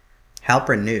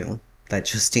 Halpern knew that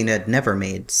Justyna had never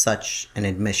made such an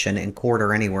admission in court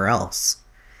or anywhere else,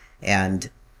 and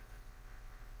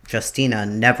Justyna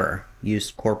never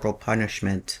used corporal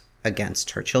punishment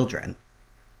against her children.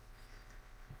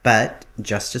 But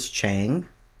Justice Chang,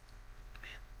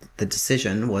 the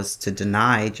decision was to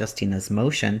deny Justyna's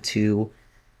motion to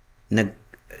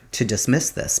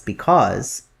dismiss this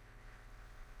because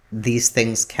these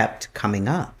things kept coming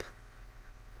up.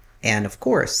 And of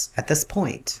course, at this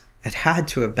point, it had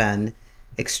to have been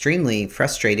extremely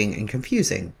frustrating and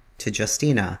confusing to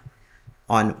Justyna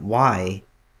on why,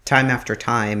 time after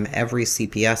time, every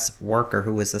CPS worker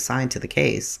who was assigned to the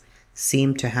case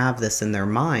seemed to have this in their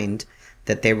mind,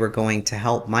 that they were going to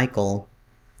help Michael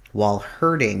while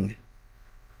hurting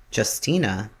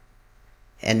Justyna,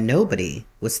 and nobody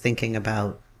was thinking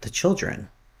about the children.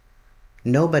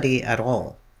 Nobody at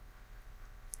all.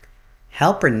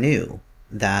 Halpern knew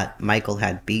that Michael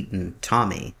had beaten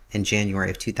Tommy in January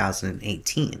of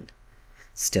 2018.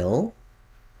 Still,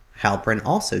 Halpern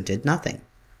also did nothing.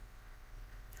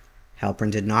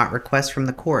 Halpern did not request from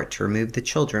the court to remove the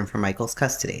children from Michael's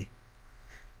custody,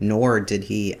 nor did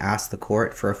he ask the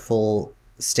court for a full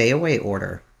stay-away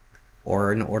order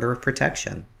or an order of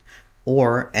protection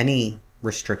or any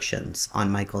restrictions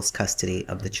on Michael's custody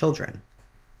of the children.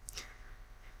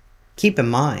 Keep in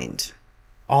mind,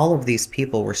 all of these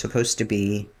people were supposed to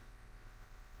be,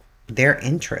 their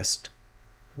interest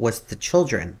was the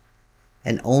children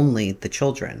and only the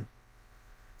children.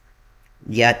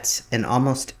 Yet, in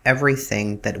almost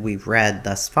everything that we've read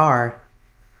thus far,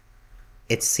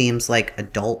 it seems like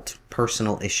adult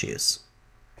personal issues,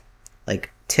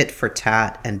 like tit for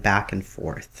tat and back and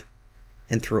forth.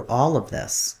 And through all of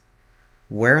this,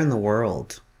 where in the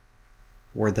world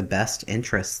were the best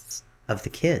interests of the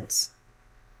kids?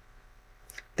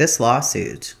 This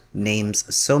lawsuit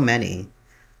names so many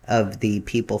of the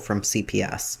people from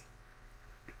CPS.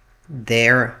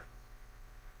 Their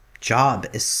job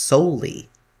is solely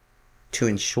to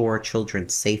ensure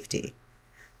children's safety,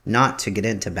 not to get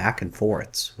into back and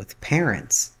forths with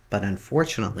parents, but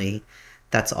unfortunately,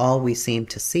 that's all we seem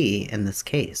to see in this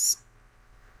case.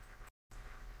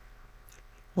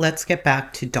 Let's get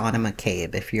back to Donna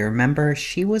McCabe. If you remember,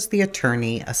 she was the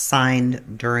attorney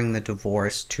assigned during the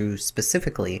divorce to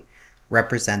specifically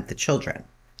represent the children.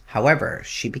 However,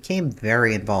 she became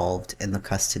very involved in the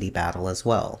custody battle as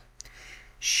well.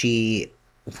 She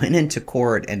went into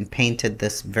court and painted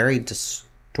this very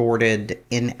distorted,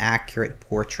 inaccurate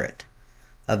portrait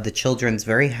of the children's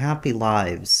very happy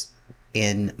lives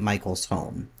in Michael's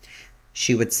home.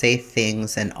 She would say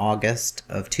things in August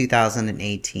of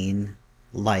 2018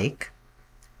 like,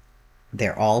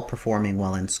 they're all performing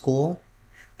well in school,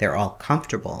 they're all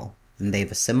comfortable, and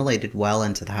they've assimilated well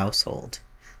into the household.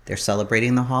 They're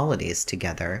celebrating the holidays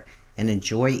together and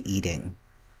enjoy eating.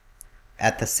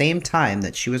 At the same time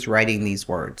that she was writing these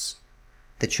words,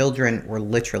 the children were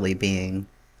literally being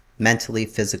mentally,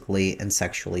 physically, and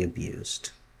sexually abused.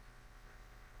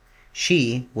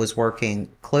 She was working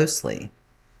closely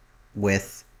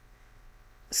with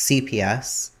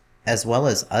CPS as well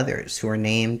as others who are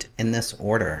named in this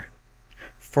order,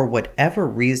 for whatever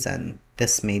reason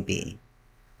this may be,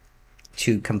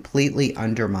 to completely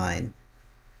undermine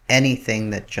anything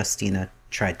that Justyna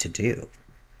tried to do.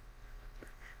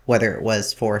 Whether it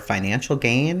was for financial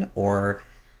gain or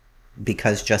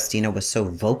because Justyna was so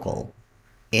vocal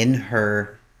in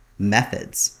her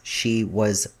methods. She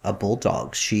was a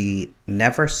bulldog. She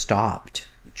never stopped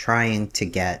trying to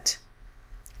get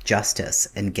justice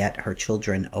and get her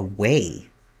children away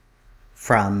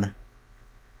from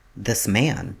this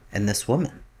man and this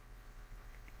woman.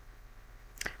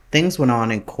 Things went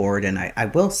on in court, and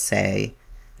I will say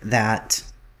that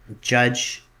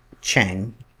Judge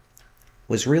Cheng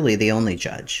was really the only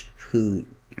judge who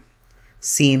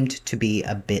seemed to be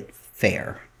a bit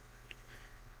fair.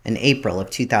 In April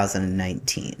of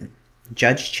 2019,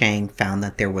 Judge Cheng found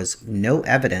that there was no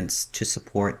evidence to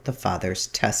support the father's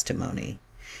testimony.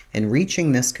 In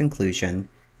reaching this conclusion,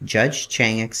 Judge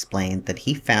Cheng explained that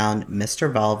he found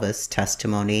Mr. Valva's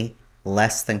testimony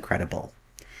less than credible.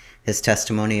 His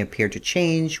testimony appeared to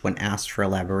change when asked for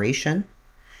elaboration,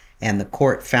 and the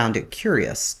court found it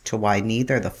curious to why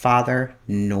neither the father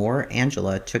nor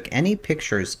Angela took any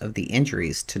pictures of the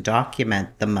injuries to document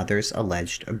the mother's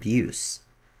alleged abuse.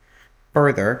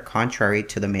 Further, contrary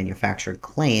to the manufactured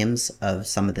claims of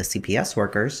some of the CPS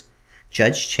workers,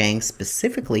 Judge Cheng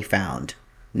specifically found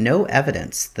no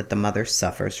evidence that the mother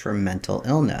suffers from mental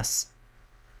illness.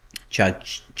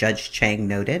 Judge Cheng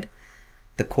noted,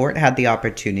 the court had the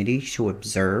opportunity to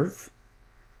observe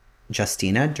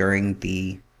Justyna during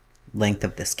the length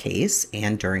of this case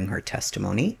and during her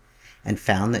testimony, and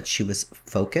found that she was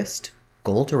focused,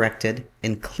 goal-directed,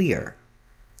 and clear.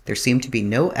 There seemed to be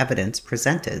no evidence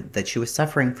presented that she was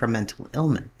suffering from mental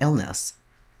illness.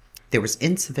 There was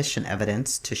insufficient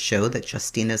evidence to show that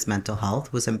Justyna's mental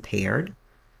health was impaired,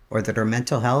 or that her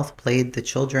mental health placed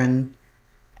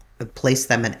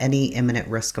them at any imminent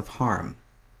risk of harm.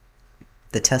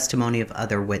 The testimony of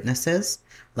other witnesses,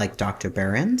 like Dr.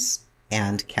 Behrens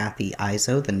and Kathy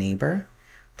Izzo, the neighbor,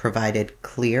 provided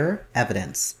clear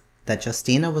evidence that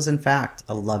Justyna was in fact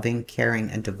a loving, caring,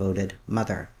 and devoted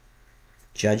mother.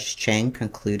 Judge Cheng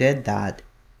concluded that,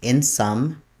 in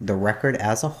sum, the record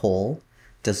as a whole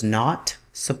does not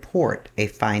support a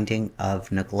finding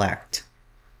of neglect.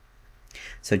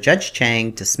 So Judge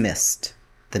Cheng dismissed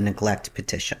the neglect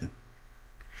petition.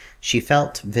 She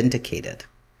felt vindicated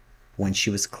when she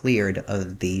was cleared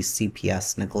of the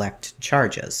CPS neglect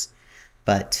charges.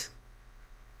 But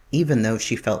even though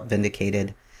she felt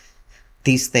vindicated,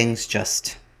 these things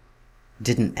just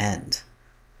didn't end.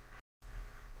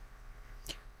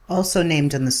 Also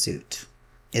named in the suit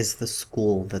is the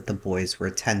school that the boys were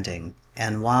attending,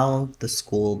 and while the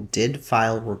school did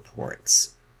file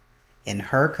reports, in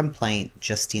her complaint,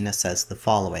 Justyna says the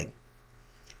following.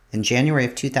 In January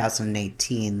of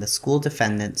 2018, the school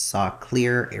defendants saw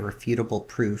clear, irrefutable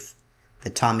proof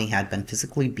that Tommy had been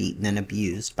physically beaten and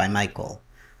abused by Michael,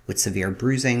 with severe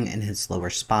bruising in his lower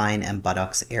spine and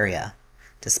buttocks area.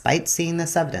 Despite seeing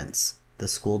this evidence, the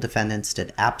school defendants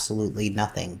did absolutely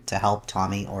nothing to help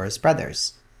Tommy or his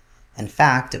brothers. In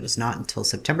fact, it was not until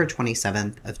September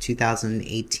 27th of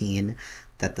 2018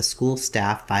 that the school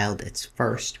staff filed its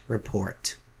first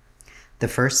report. The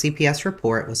first CPS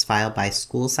report was filed by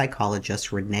school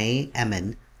psychologist Renee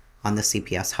Emin on the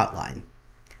CPS hotline.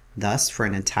 Thus, for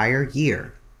an entire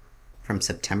year, from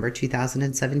September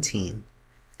 2017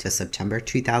 to September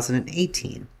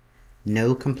 2018,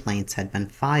 no complaints had been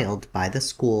filed by the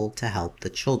school to help the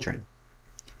children.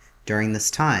 During this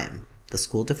time, the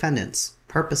school defendants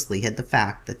purposely hid the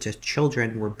fact that the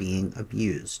children were being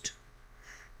abused.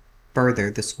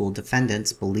 Further, the school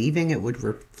defendants, believing it would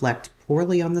reflect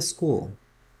poorly on the school,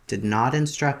 did not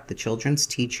instruct the children's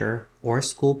teacher or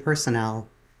school personnel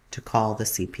to call the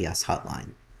CPS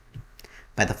hotline.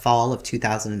 By the fall of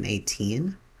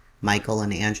 2018, Michael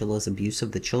and Angela's abuse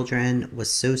of the children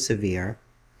was so severe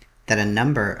that a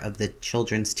number of the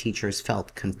children's teachers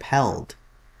felt compelled,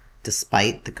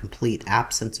 despite the complete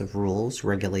absence of rules,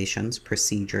 regulations,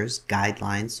 procedures,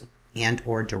 guidelines,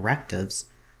 and/or directives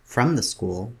from the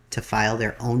school, to file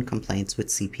their own complaints with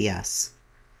CPS.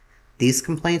 These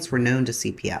complaints were known to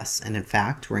CPS and in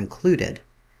fact were included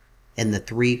in the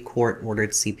 3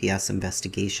 court-ordered CPS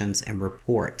investigations and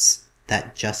reports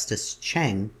that Justice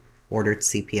Cheng ordered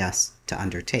CPS to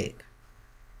undertake.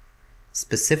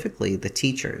 Specifically, the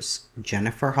teachers,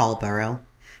 Jennifer Hallborough,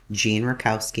 Jean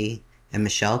Rakowski, and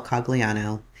Michelle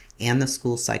Cogliano, and the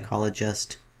school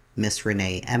psychologist, Miss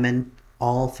Renee Emin,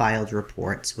 all filed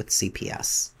reports with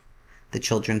CPS. The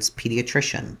children's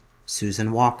pediatrician,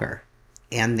 Susan Walker,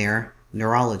 and their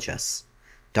neurologist,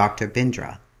 Dr.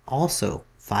 Bindra, also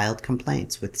filed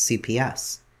complaints with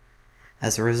CPS.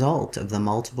 As a result of the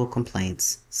multiple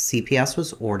complaints, CPS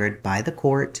was ordered by the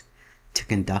court to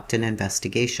conduct an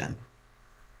investigation.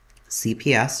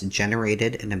 CPS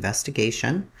generated an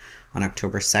investigation on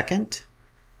October 2nd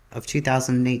of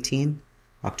 2018,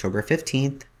 October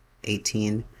 15th,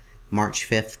 18, March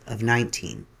 5th of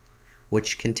 19,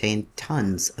 which contained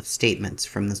tons of statements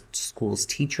from the school's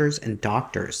teachers and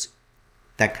doctors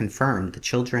that confirmed the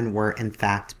children were in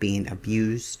fact being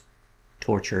abused,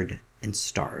 tortured, and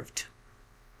starved.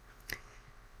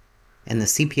 In the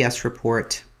CPS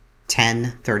report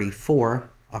 1034,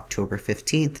 October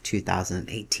 15th,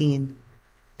 2018,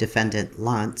 Defendant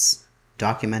Lantz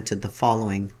documented the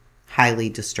following highly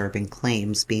disturbing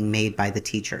claims being made by the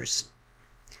teachers.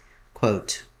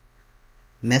 Quote,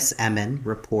 Miss Emmon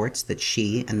reports that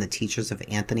she and the teachers of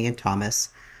Anthony and Thomas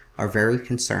are very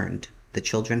concerned. The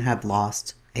children have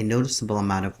lost a noticeable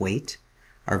amount of weight,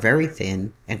 are very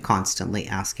thin, and constantly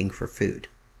asking for food.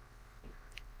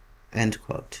 End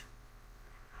quote.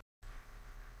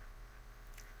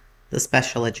 The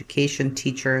special education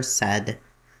teacher said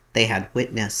they had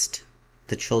witnessed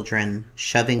the children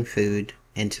shoving food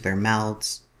into their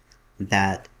mouths,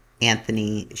 that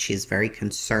Anthony, she is very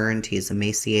concerned, he is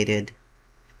emaciated.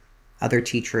 Other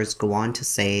teachers go on to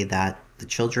say that the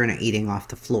children are eating off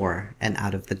the floor and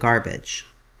out of the garbage,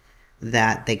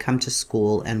 that they come to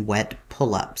school in wet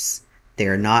pull-ups. They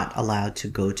are not allowed to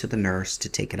go to the nurse to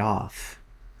take it off.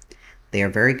 They are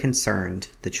very concerned.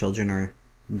 The children are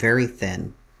very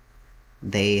thin.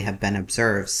 They have been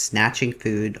observed snatching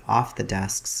food off the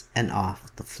desks and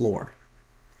off the floor.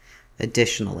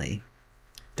 Additionally,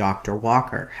 Dr.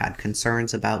 Walker had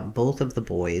concerns about both of the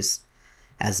boys,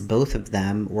 as both of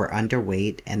them were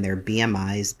underweight and their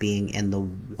BMIs being in the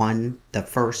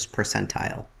first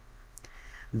percentile.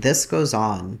 This goes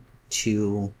on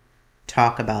to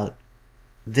talk about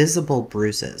visible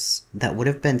bruises that would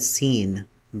have been seen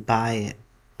by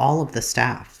all of the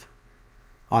staff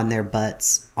on their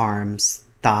butts, arms,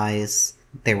 thighs.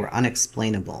 They were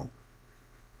unexplainable.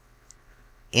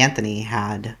 Anthony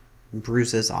had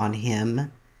bruises on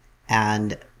him,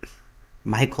 and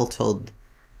Michael told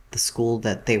the school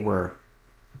that they were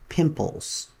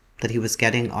pimples that he was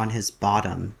getting on his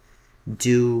bottom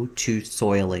due to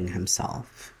soiling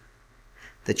himself.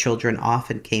 The children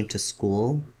often came to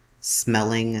school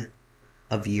smelling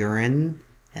of urine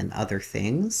and other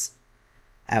things.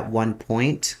 At one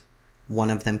point, one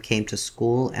of them came to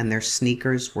school and their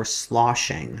sneakers were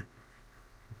sloshing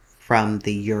from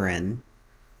the urine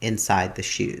inside the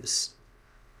shoes.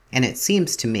 And it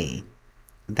seems to me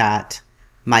that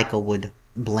Michael would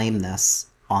blame this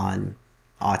on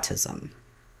autism,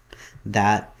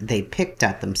 that they picked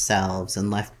at themselves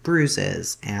and left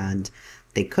bruises, and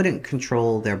they couldn't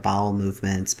control their bowel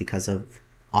movements because of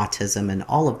autism and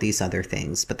all of these other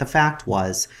things. But the fact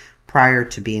was, prior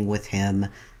to being with him,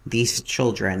 these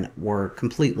children were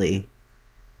completely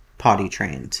potty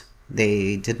trained.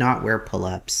 They did not wear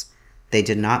pull-ups. They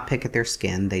did not pick at their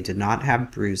skin. They did not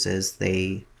have bruises.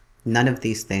 None of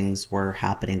these things were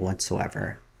happening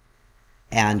whatsoever.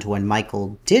 And when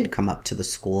Michael did come up to the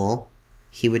school,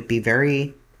 he would be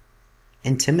very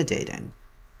intimidating.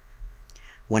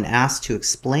 When asked to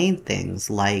explain things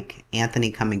like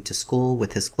Anthony coming to school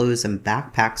with his clothes and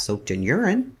backpack soaked in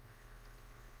urine,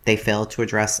 they failed to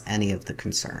address any of the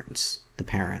concerns, the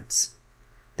parents.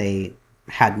 They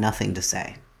had nothing to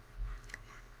say.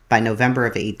 By November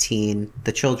of 18,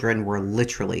 the children were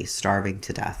literally starving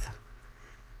to death.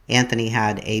 Anthony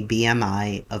had a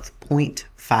BMI of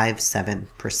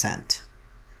 0.57%.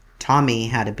 Tommy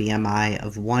had a BMI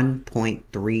of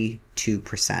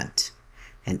 1.32%.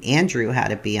 And Andrew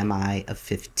had a BMI of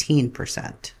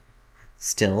 15%.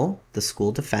 Still, the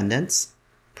school defendants,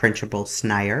 Principal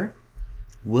Sneyer,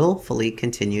 willfully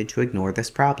continued to ignore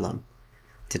this problem,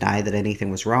 deny that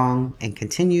anything was wrong, and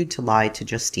continued to lie to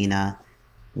Justyna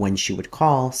when she would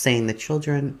call, saying the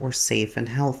children were safe and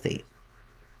healthy.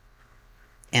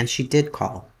 And she did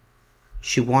call.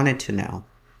 She wanted to know.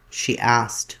 She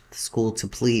asked the school to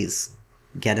please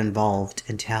get involved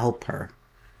and to help her.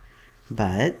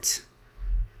 But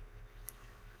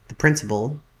the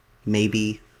principal,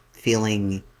 maybe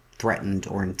feeling threatened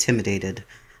or intimidated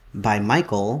by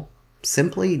Michael,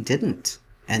 simply didn't,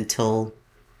 until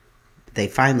they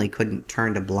finally couldn't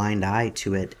turn a blind eye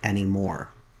to it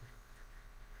anymore.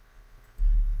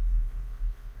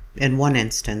 In one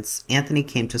instance, Anthony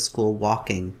came to school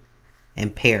walking,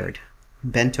 impaired,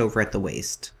 bent over at the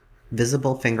waist,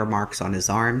 visible finger marks on his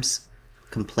arms,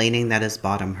 complaining that his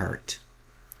bottom hurt.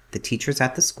 The teachers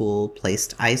at the school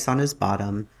placed ice on his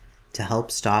bottom to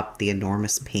help stop the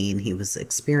enormous pain he was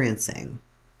experiencing.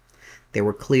 There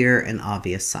were clear and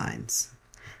obvious signs.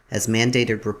 As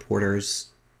mandated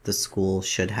reporters, the school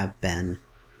should have been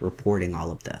reporting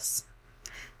all of this.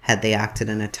 Had they acted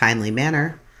in a timely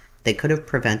manner, they could have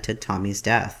prevented Tommy's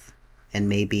death and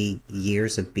maybe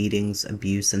years of beatings,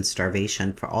 abuse, and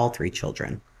starvation for all three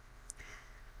children.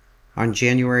 On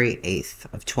January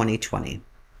 8th of 2020,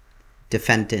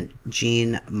 defendant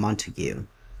Jean Montague,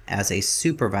 as a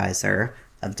supervisor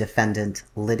of defendant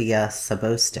Lydia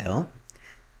Sabosto,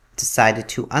 decided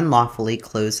to unlawfully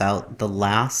close out the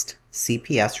last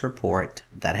CPS report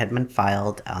that had been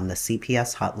filed on the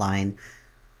CPS hotline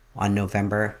on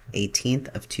November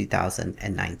 18th of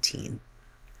 2019.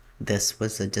 This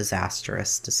was a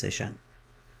disastrous decision.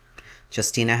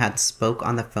 Justyna had spoke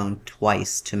on the phone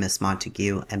twice to Miss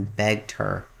Montague and begged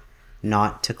her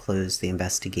not to close the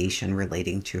investigation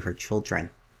relating to her children.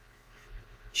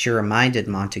 She reminded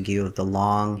Montague of the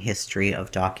long history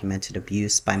of documented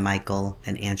abuse by Michael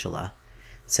and Angela,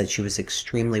 said she was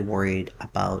extremely worried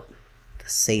about the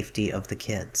safety of the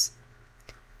kids.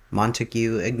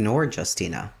 Montague ignored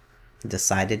Justyna and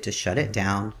decided to shut it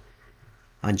down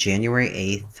on January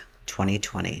 8th,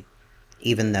 2020,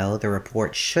 even though the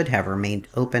report should have remained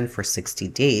open for 60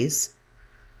 days,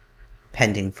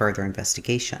 pending further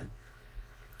investigation.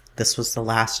 This was the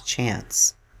last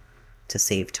chance to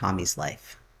save Tommy's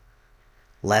life.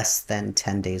 Less than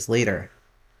 10 days later,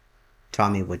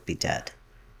 Tommy would be dead.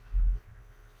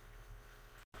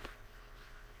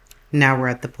 Now we're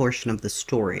at the portion of the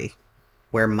story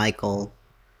where Michael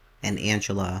and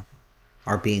Angela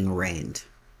are being arraigned.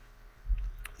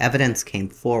 Evidence came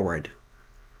forward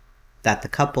that the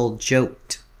couple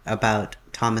joked about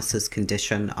Thomas's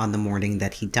condition on the morning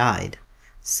that he died,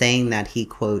 saying that he,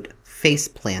 quote, face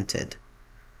planted,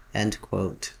 end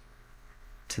quote,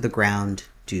 to the ground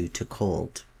due to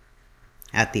cold.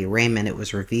 At the arraignment, it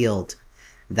was revealed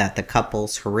that the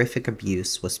couple's horrific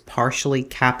abuse was partially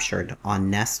captured on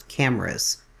Nest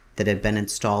cameras that had been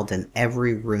installed in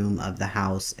every room of the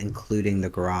house, including the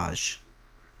garage.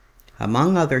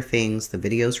 Among other things, the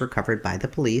videos recovered by the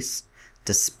police,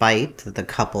 despite the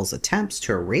couple's attempts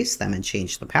to erase them and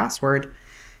change the password,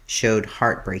 showed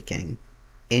heartbreaking,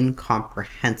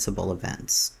 incomprehensible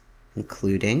events,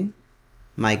 including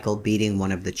Michael beating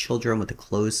one of the children with a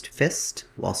closed fist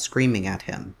while screaming at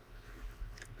him,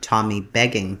 Tommy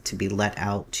begging to be let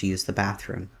out to use the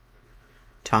bathroom,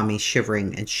 Tommy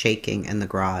shivering and shaking in the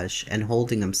garage and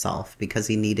holding himself because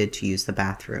he needed to use the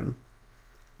bathroom,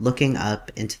 looking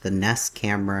up into the Nest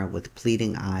camera with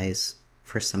pleading eyes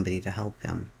for somebody to help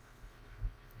him.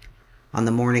 On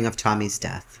the morning of Tommy's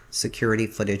death, security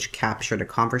footage captured a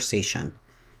conversation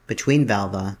between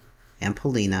Valva and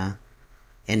Pollina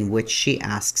in which she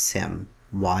asks him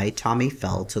why Tommy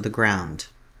fell to the ground.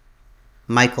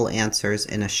 Michael answers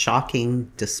in a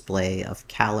shocking display of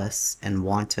callous and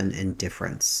wanton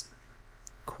indifference.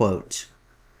 Quote,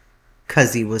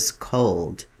 "'Cause he was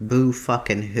cold, boo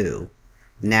fucking who.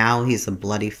 Now he's a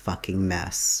bloody fucking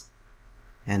mess."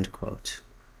 End quote.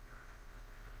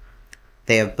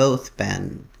 They have both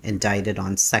been indicted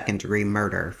on second-degree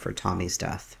murder for Tommy's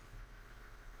death.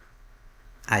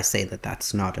 I say that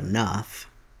that's not enough,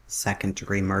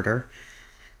 second-degree murder,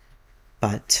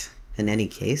 but in any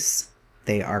case,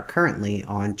 they are currently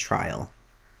on trial.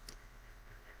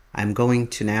 I'm going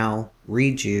to now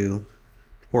read you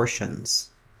portions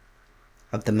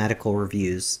of the medical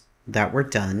reviews that were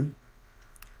done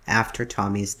after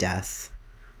Tommy's death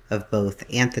of both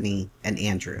Anthony and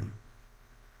Andrew.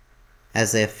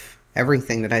 As if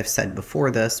everything that I've said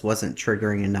before this wasn't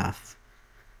triggering enough,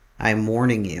 I'm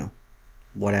warning you,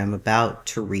 what I'm about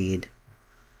to read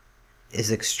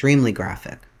is extremely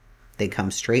graphic. They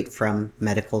come straight from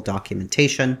medical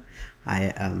documentation.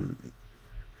 I am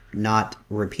not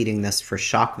repeating this for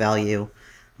shock value.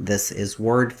 This is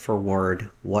word for word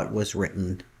what was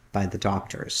written by the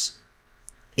doctors.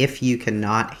 If you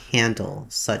cannot handle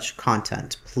such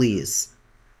content, please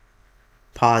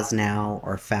pause now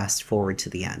or fast forward to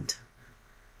the end.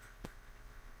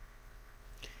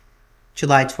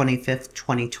 July 25th,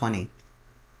 2020.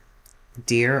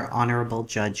 Dear Honorable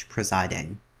Judge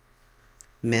Presiding,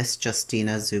 Miss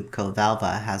Justyna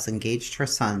Zubko-Valva has engaged her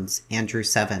sons, Andrew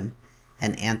 7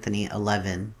 and Anthony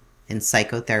 11, in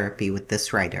psychotherapy with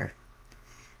this writer,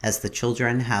 as the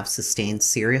children have sustained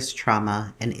serious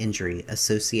trauma and injury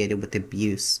associated with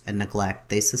abuse and neglect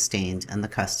they sustained in the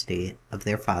custody of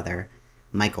their father,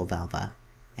 Michael Valva,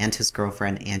 and his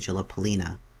girlfriend, Angela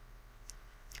Pollina.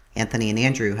 Anthony and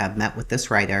Andrew have met with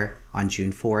this writer on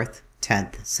June 4th,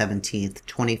 10th, 17th,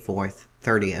 24th,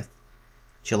 30th,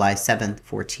 July 7th,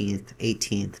 14th,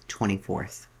 18th,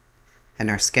 24th, and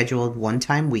are scheduled one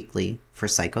time weekly for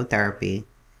psychotherapy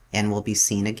and will be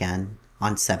seen again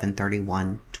on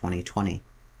 7/31/2020.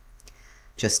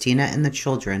 Justyna and the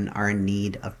children are in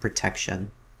need of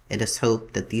protection. It is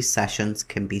hoped that these sessions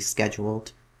can be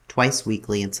scheduled twice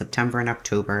weekly in September and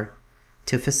October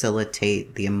to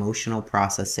facilitate the emotional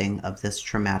processing of this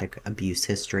traumatic abuse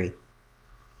history.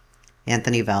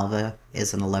 Anthony Valva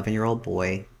is an 11-year-old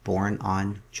boy born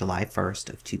on July 1st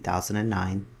of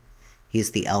 2009. He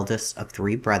is the eldest of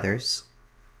 3 brothers,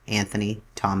 Anthony,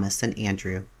 Thomas, and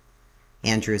Andrew.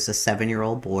 Andrew is a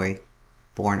 7-year-old boy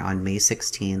born on May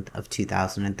 16th of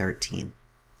 2013.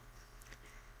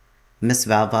 Ms.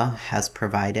 Valva has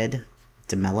provided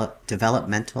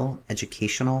developmental,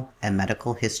 educational, and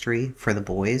medical history for the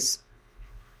boys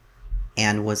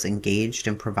and was engaged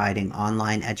in providing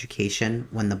online education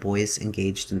when the boys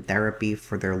engaged in therapy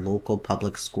for their local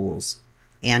public schools,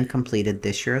 and completed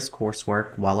this year's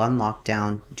coursework while on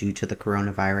lockdown due to the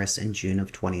coronavirus in June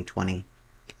of 2020.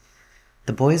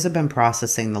 The boys have been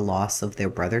processing the loss of their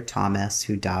brother Thomas,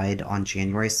 who died on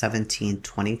January 17,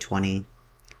 2020,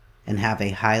 and have a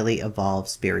highly evolved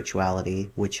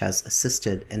spirituality which has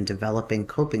assisted in developing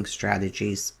coping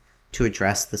strategies to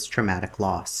address this traumatic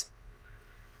loss.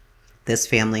 This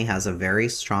family has a very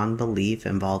strong belief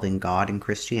involving God and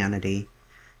Christianity,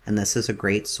 and this is a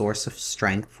great source of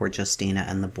strength for Justyna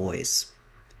and the boys.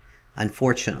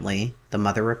 Unfortunately, the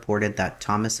mother reported that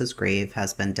Thomas's grave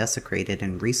has been desecrated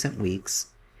in recent weeks,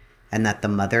 and that the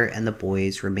mother and the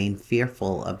boys remain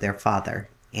fearful of their father,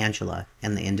 Angela,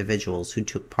 and the individuals who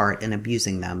took part in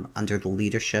abusing them under the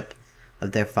leadership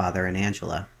of their father and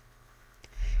Angela.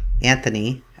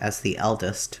 Anthony, as the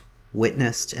eldest,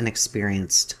 witnessed and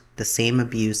experienced the same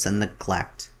abuse and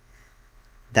neglect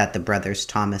that the brothers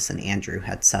Thomas and Andrew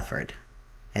had suffered,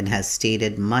 and has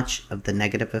stated much of the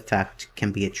negative effect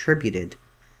can be attributed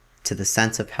to the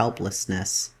sense of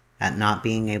helplessness at not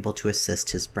being able to assist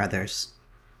his brothers.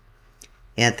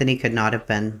 Anthony could not have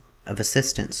been of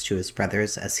assistance to his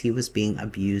brothers as he was being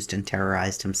abused and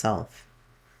terrorized himself.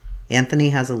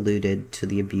 Anthony has alluded to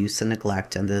the abuse and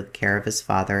neglect under the care of his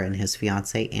father and his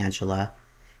fiancée Angela,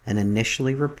 and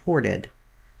initially reported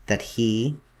that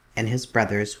he and his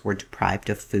brothers were deprived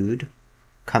of food,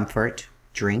 comfort,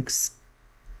 drinks,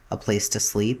 a place to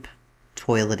sleep,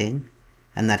 toileting,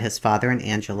 and that his father and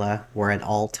Angela were at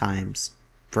all times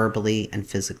verbally and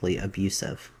physically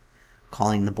abusive,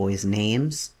 calling the boys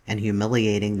names and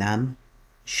humiliating them,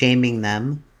 shaming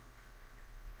them.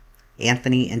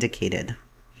 Anthony indicated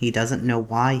he doesn't know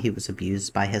why he was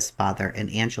abused by his father and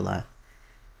Angela,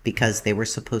 because they were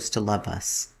supposed to love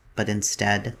us, but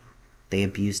instead they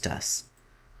abused us.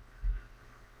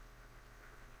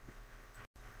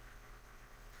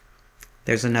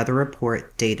 There's another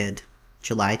report dated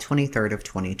July 23rd of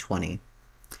 2020.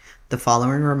 The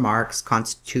following remarks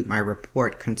constitute my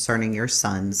report concerning your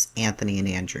sons, Anthony and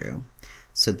Andrew.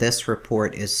 So this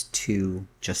report is to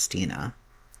Justyna.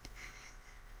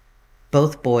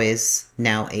 Both boys,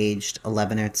 now aged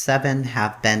 11 and 7,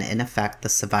 have been in effect the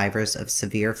survivors of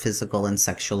severe physical and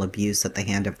sexual abuse at the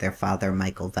hand of their father,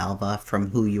 Michael Valva, from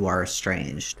who you are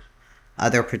estranged.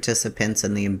 Other participants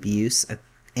in the abuse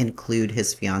include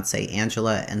his fiancée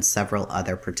Angela and several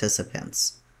other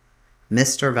participants.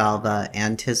 Mr. Valva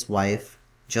and his wife,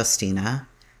 Justyna,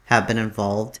 have been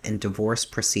involved in divorce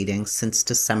proceedings since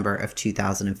December of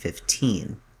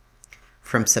 2015.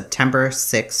 From September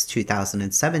 6,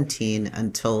 2017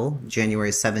 until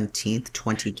January 17,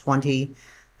 2020,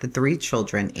 the 3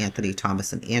 children, Anthony,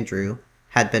 Thomas, and Andrew,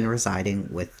 had been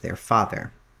residing with their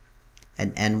father,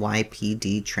 an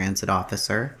NYPD transit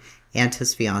officer, and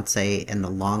his fiancée in the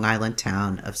Long Island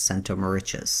town of Cento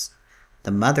Mauritius.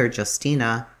 The mother,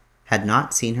 Justyna, had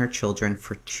not seen her children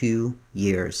for 2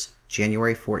 years,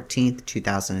 January 14,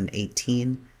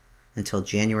 2018, until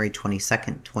January 22,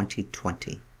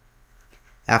 2020.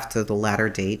 After the latter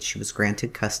date, she was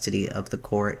granted custody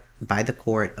by the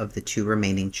court of the 2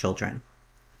 remaining children.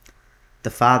 The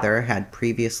father had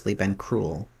previously been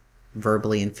cruel,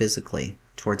 verbally and physically,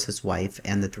 towards his wife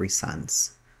and the 3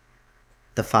 sons.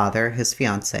 The father, his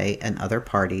fiancée, and other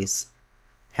parties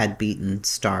had beaten,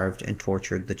 starved, and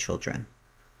tortured the children.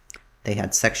 They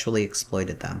had sexually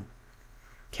exploited them,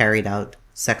 carried out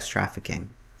sex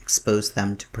trafficking, exposed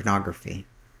them to pornography.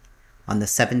 On the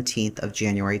 17th of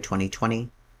January 2020,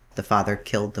 the father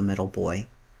killed the middle boy,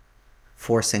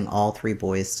 forcing all 3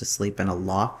 boys to sleep in a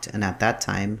locked and at that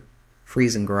time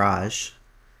freezing garage,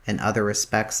 in other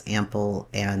respects ample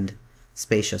and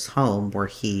spacious home where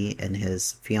he and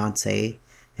his fiancée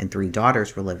and 3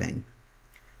 daughters were living.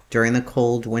 During the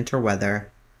cold winter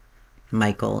weather,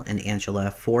 Michael and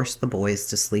Angela forced the boys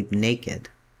to sleep naked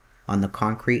on the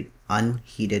concrete,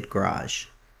 unheated garage.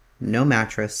 No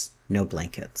mattress, no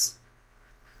blankets.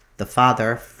 The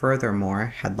father, furthermore,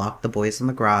 had locked the boys in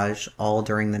the garage all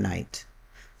during the night,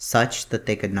 such that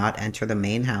they could not enter the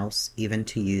main house even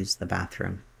to use the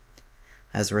bathroom.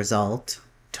 As a result,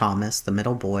 Thomas, the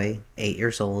middle boy, 8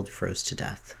 years old, froze to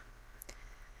death.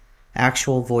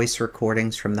 Actual voice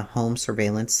recordings from the home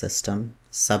surveillance system,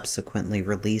 subsequently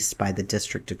released by the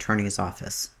district attorney's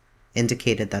office,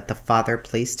 indicated that the father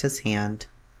placed his hand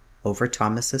over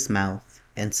Thomas's mouth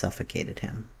and suffocated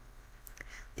him.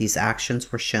 These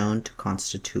actions were shown to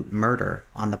constitute murder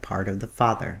on the part of the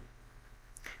father.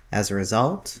 As a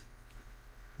result,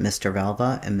 Mr.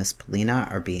 Valva and Miss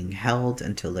Pollina are being held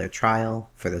until their trial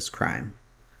for this crime.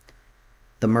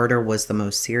 The murder was the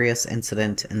most serious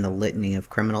incident in the litany of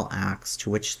criminal acts to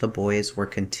which the boys were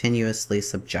continuously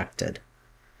subjected.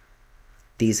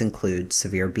 These include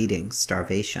severe beatings,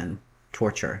 starvation,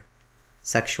 torture,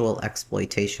 sexual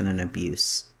exploitation, and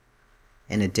abuse,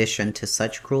 in addition to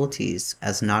such cruelties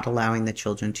as not allowing the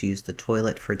children to use the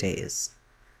toilet for days.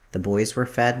 The boys were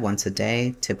fed once a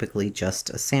day, typically just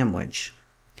a sandwich.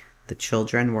 The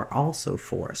children were also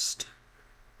forced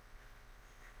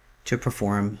to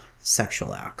perform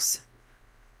sexual acts.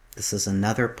 This is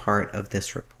another part of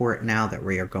this report now that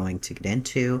we are going to get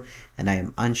into, and I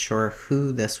am unsure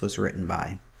who this was written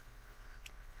by.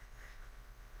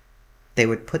 They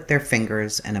would put their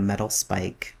fingers in a metal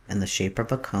spike in the shape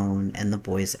of a cone in the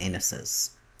boys'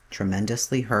 anuses,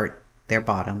 tremendously hurt their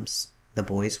bottoms. The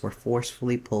boys were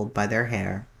forcefully pulled by their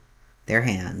hair, their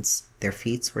hands, their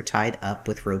feet were tied up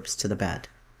with ropes to the bed.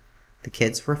 The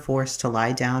kids were forced to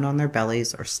lie down on their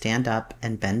bellies or stand up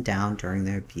and bend down during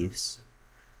their abuse.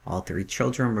 All 3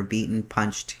 children were beaten,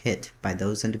 punched, hit by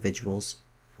those individuals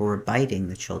who were biting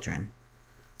the children.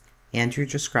 Andrew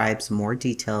describes more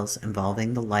details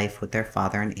involving the life with their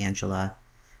father and Angela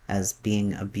as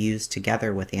being abused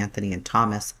together with Anthony and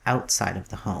Thomas outside of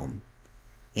the home.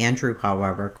 Andrew,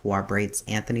 however, corroborates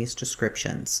Anthony's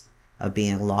descriptions of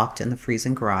being locked in the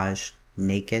freezing garage,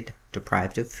 naked,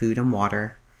 deprived of food and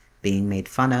water, being made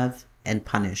fun of, and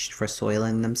punished for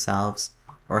soiling themselves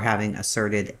or having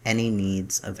asserted any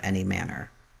needs of any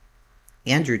manner.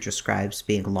 Andrew describes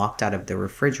being locked out of the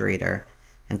refrigerator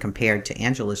and compared to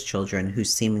Angela's children who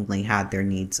seemingly had their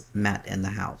needs met in the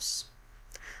house.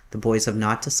 The boys have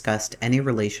not discussed any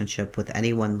relationship with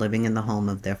anyone living in the home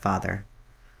of their father.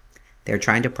 They are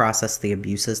trying to process the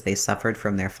abuses they suffered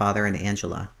from their father and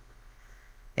Angela,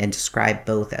 and describe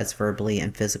both as verbally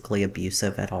and physically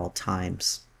abusive at all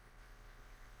times.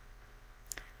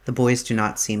 The boys do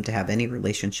not seem to have any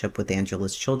relationship with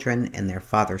Angela's children in their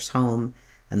father's home,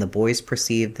 and the boys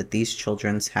perceive that these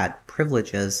children had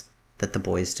privileges that the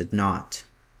boys did not.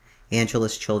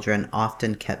 Angela's children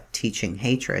often kept teaching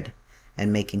hatred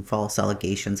and making false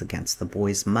allegations against the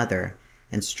boys' mother,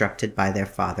 instructed by their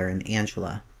father and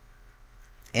Angela.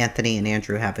 Anthony and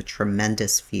Andrew have a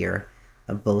tremendous fear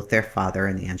of both their father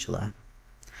and Angela.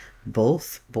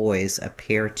 Both boys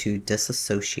appear to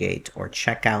disassociate or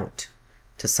check out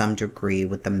to some degree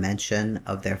with the mention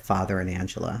of their father and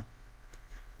Angela.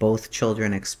 Both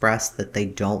children express that they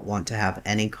don't want to have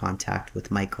any contact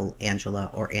with Michael, Angela,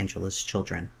 or Angela's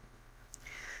children.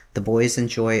 The boys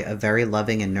enjoy a very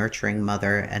loving and nurturing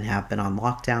mother and have been on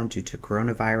lockdown due to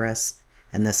coronavirus,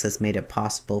 and this has made it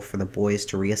possible for the boys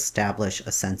to reestablish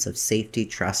a sense of safety,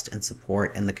 trust, and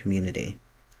support in the community.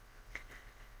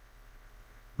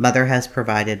 Mother has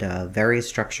provided a very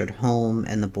structured home,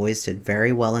 and the boys did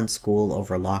very well in school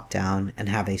over lockdown and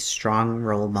have a strong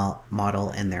role model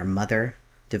in their mother,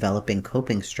 developing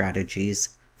coping strategies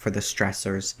for the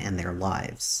stressors in their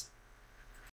lives.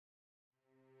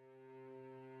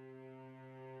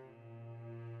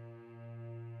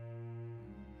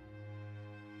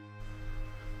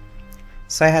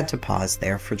 So I had to pause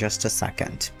there for just a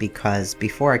second, because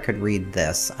before I could read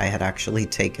this, I had actually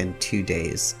taken 2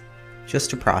 days just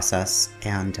to process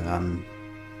and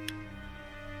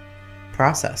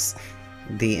process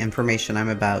the information I'm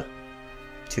about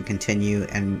to continue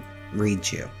and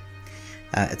read you.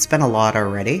 It's been a lot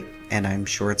already, and I'm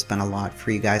sure it's been a lot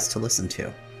for you guys to listen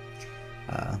to.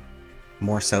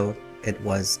 More so, it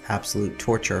was absolute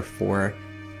torture for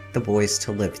the boys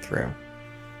to live through.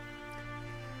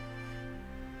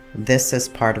 This is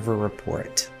part of a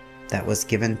report that was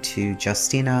given to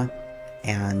Justyna,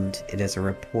 and it is a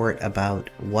report about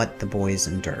what the boys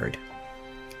endured.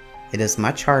 It is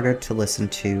much harder to listen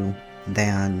to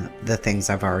than the things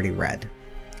I've already read.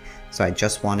 So I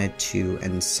just wanted to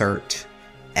insert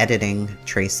editing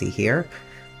Tracy here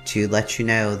to let you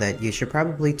know that you should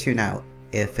probably tune out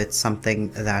if it's something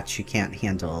that you can't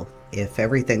handle. If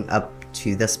everything up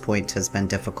to this point has been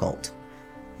difficult,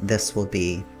 this will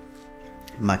be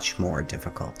much more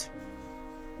difficult.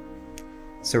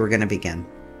 So we're going to begin.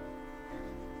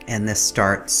 And this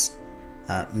starts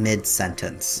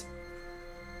mid-sentence.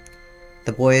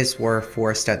 The boys were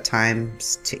forced at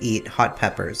times to eat hot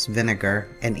peppers, vinegar,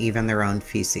 and even their own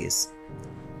feces.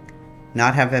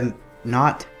 Not having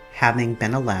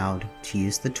been allowed to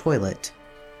use the toilet,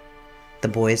 the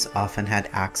boys often had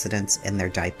accidents in their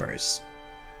diapers.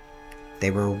 They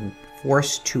were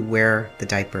forced to wear the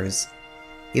diapers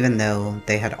even though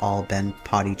they had all been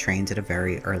potty trained at a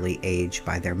very early age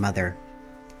by their mother.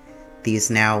 These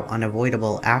now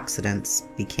unavoidable accidents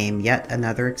became yet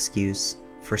another excuse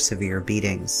for severe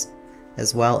beatings,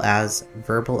 as well as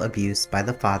verbal abuse by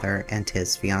the father and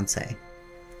his fiancée.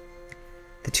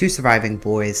 The two surviving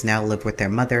boys now live with their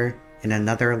mother in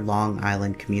another Long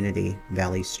Island community,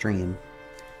 Valley Stream.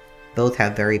 Both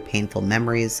have very painful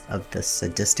memories of the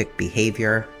sadistic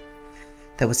behavior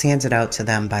that was handed out to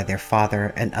them by their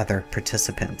father and other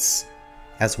participants,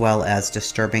 as well as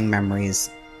disturbing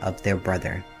memories of their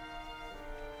brother.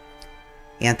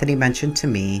 Anthony mentioned to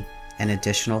me an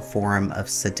additional form of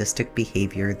sadistic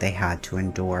behavior they had to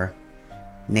endure,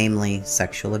 namely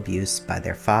sexual abuse by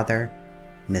their father,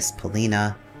 Miss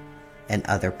Pollina, and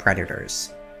other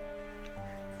predators,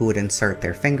 who would insert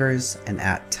their fingers and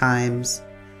at times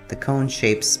the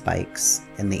cone-shaped spikes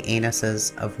in the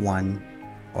anuses of one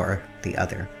or the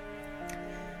other.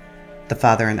 The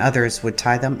father and others would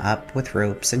tie them up with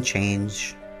ropes and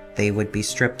chains. They would be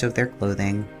stripped of their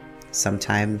clothing,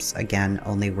 sometimes again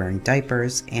only wearing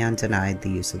diapers, and denied the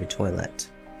use of a toilet.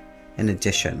 In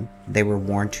addition, they were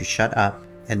warned to shut up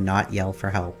and not yell for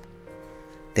help.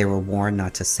 They were warned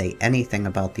not to say anything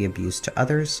about the abuse to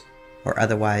others, or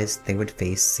otherwise they would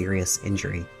face serious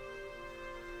injury.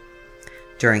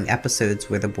 During episodes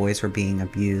where the boys were being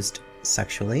abused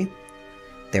sexually,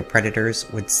 their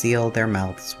predators would seal their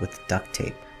mouths with duct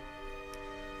tape.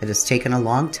 It has taken a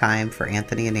long time for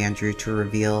Anthony and Andrew to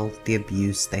reveal the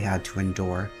abuse they had to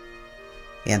endure.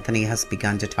 Anthony has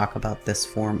begun to talk about this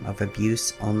form of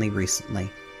abuse only recently.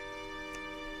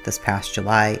 This past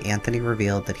July, Anthony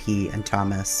revealed that he and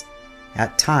Thomas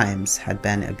at times had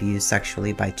been abused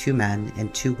sexually by two men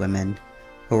and two women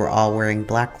who were all wearing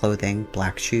black clothing,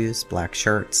 black shoes, black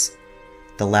shirts,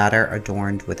 the latter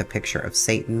adorned with a picture of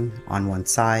Satan on one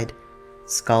side,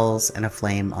 skulls and a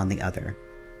flame on the other.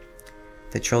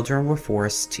 The children were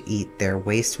forced to eat their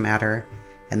waste matter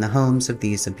in the homes of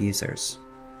these abusers,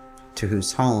 to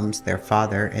whose homes their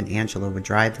father and Angela would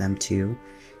drive them to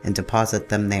and deposit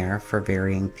them there for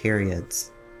varying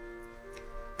periods.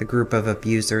 The group of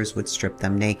abusers would strip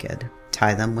them naked,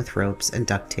 tie them with ropes and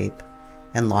duct tape,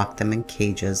 and lock them in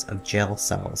cages of jail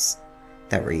cells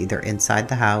that were either inside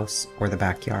the house or the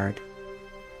backyard.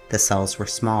 The cells were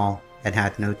small and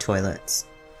had no toilets.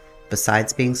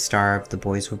 Besides being starved, the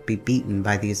boys would be beaten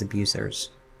by these abusers,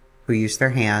 who used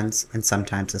their hands and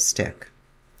sometimes a stick.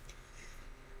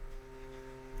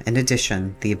 In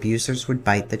addition, the abusers would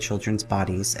bite the children's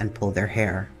bodies and pull their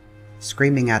hair,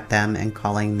 screaming at them and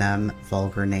calling them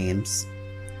vulgar names.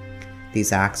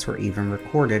 These acts were even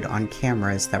recorded on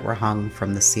cameras that were hung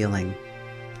from the ceiling.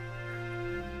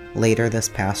 Later this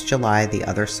past July, the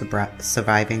other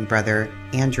surviving brother,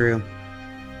 Andrew,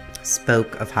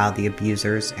 spoke of how the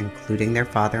abusers, including their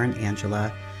father and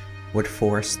Angela, would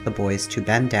force the boys to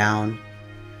bend down,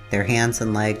 their hands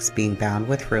and legs being bound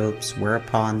with ropes,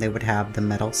 whereupon they would have the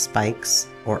metal spikes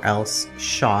or else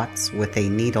shots with a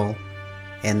needle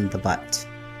in the butt.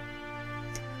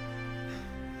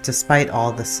 Despite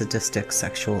all the sadistic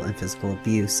sexual and physical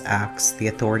abuse acts, the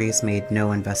authorities made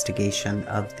no investigation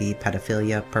of the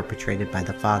pedophilia perpetrated by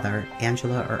the father,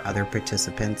 Angela, or other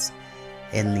participants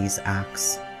in these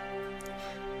acts.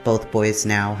 Both boys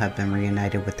now have been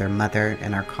reunited with their mother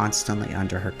and are constantly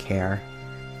under her care.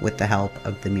 With the help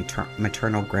of the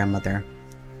maternal grandmother,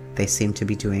 they seem to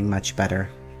be doing much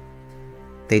better.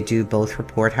 They do both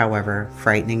report, however,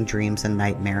 frightening dreams and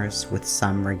nightmares with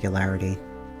some regularity,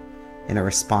 in a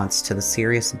response to the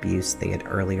serious abuse they had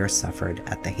earlier suffered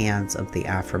at the hands of the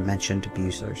aforementioned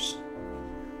abusers.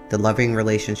 The loving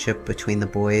relationship between the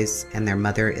boys and their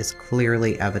mother is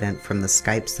clearly evident from the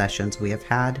Skype sessions we have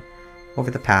had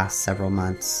over the past several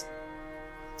months.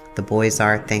 The boys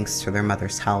are, thanks to their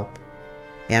mother's help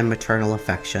and maternal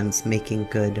affections, making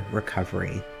good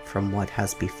recovery from what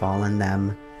has befallen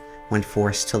them when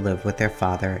forced to live with their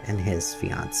father and his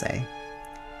fiancée.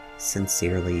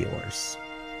 Sincerely yours.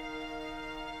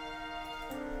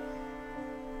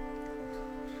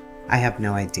 I have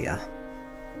no idea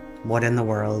what in the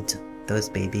world those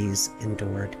babies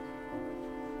endured.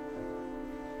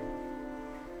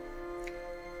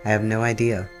 I have no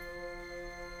idea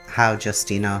how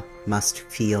Justyna must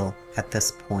feel at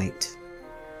this point.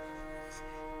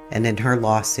 And in her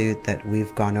lawsuit that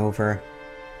we've gone over,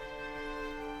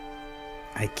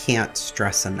 I can't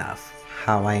stress enough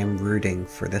how I am rooting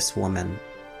for this woman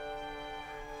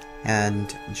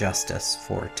and justice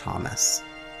for Thomas.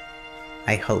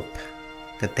 I hope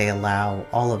that they allow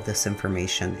all of this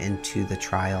information into the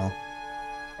trial.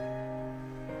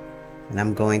 And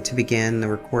I'm going to begin the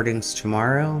recordings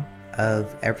tomorrow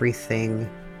of everything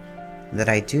that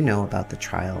I do know about the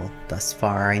trial thus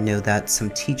far. I know that some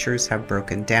teachers have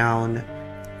broken down,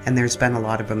 and there's been a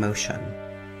lot of emotion.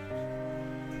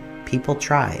 People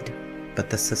tried, but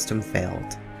the system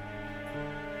failed.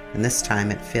 And this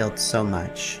time it failed so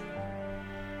much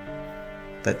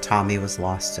that Tommy was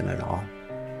lost in it all.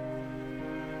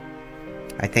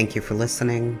 I thank you for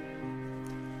listening.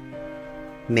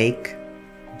 Make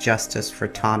justice for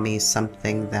Tommy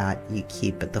something that you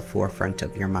keep at the forefront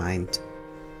of your mind.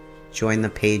 Join the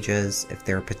pages. If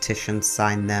there are petitions,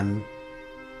 sign them.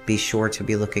 Be sure to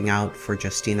be looking out for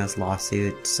Justyna's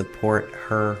lawsuit. Support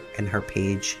her and her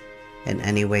page in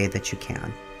any way that you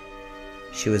can.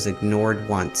 She was ignored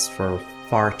once for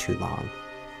far too long.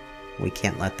 We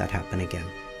can't let that happen again.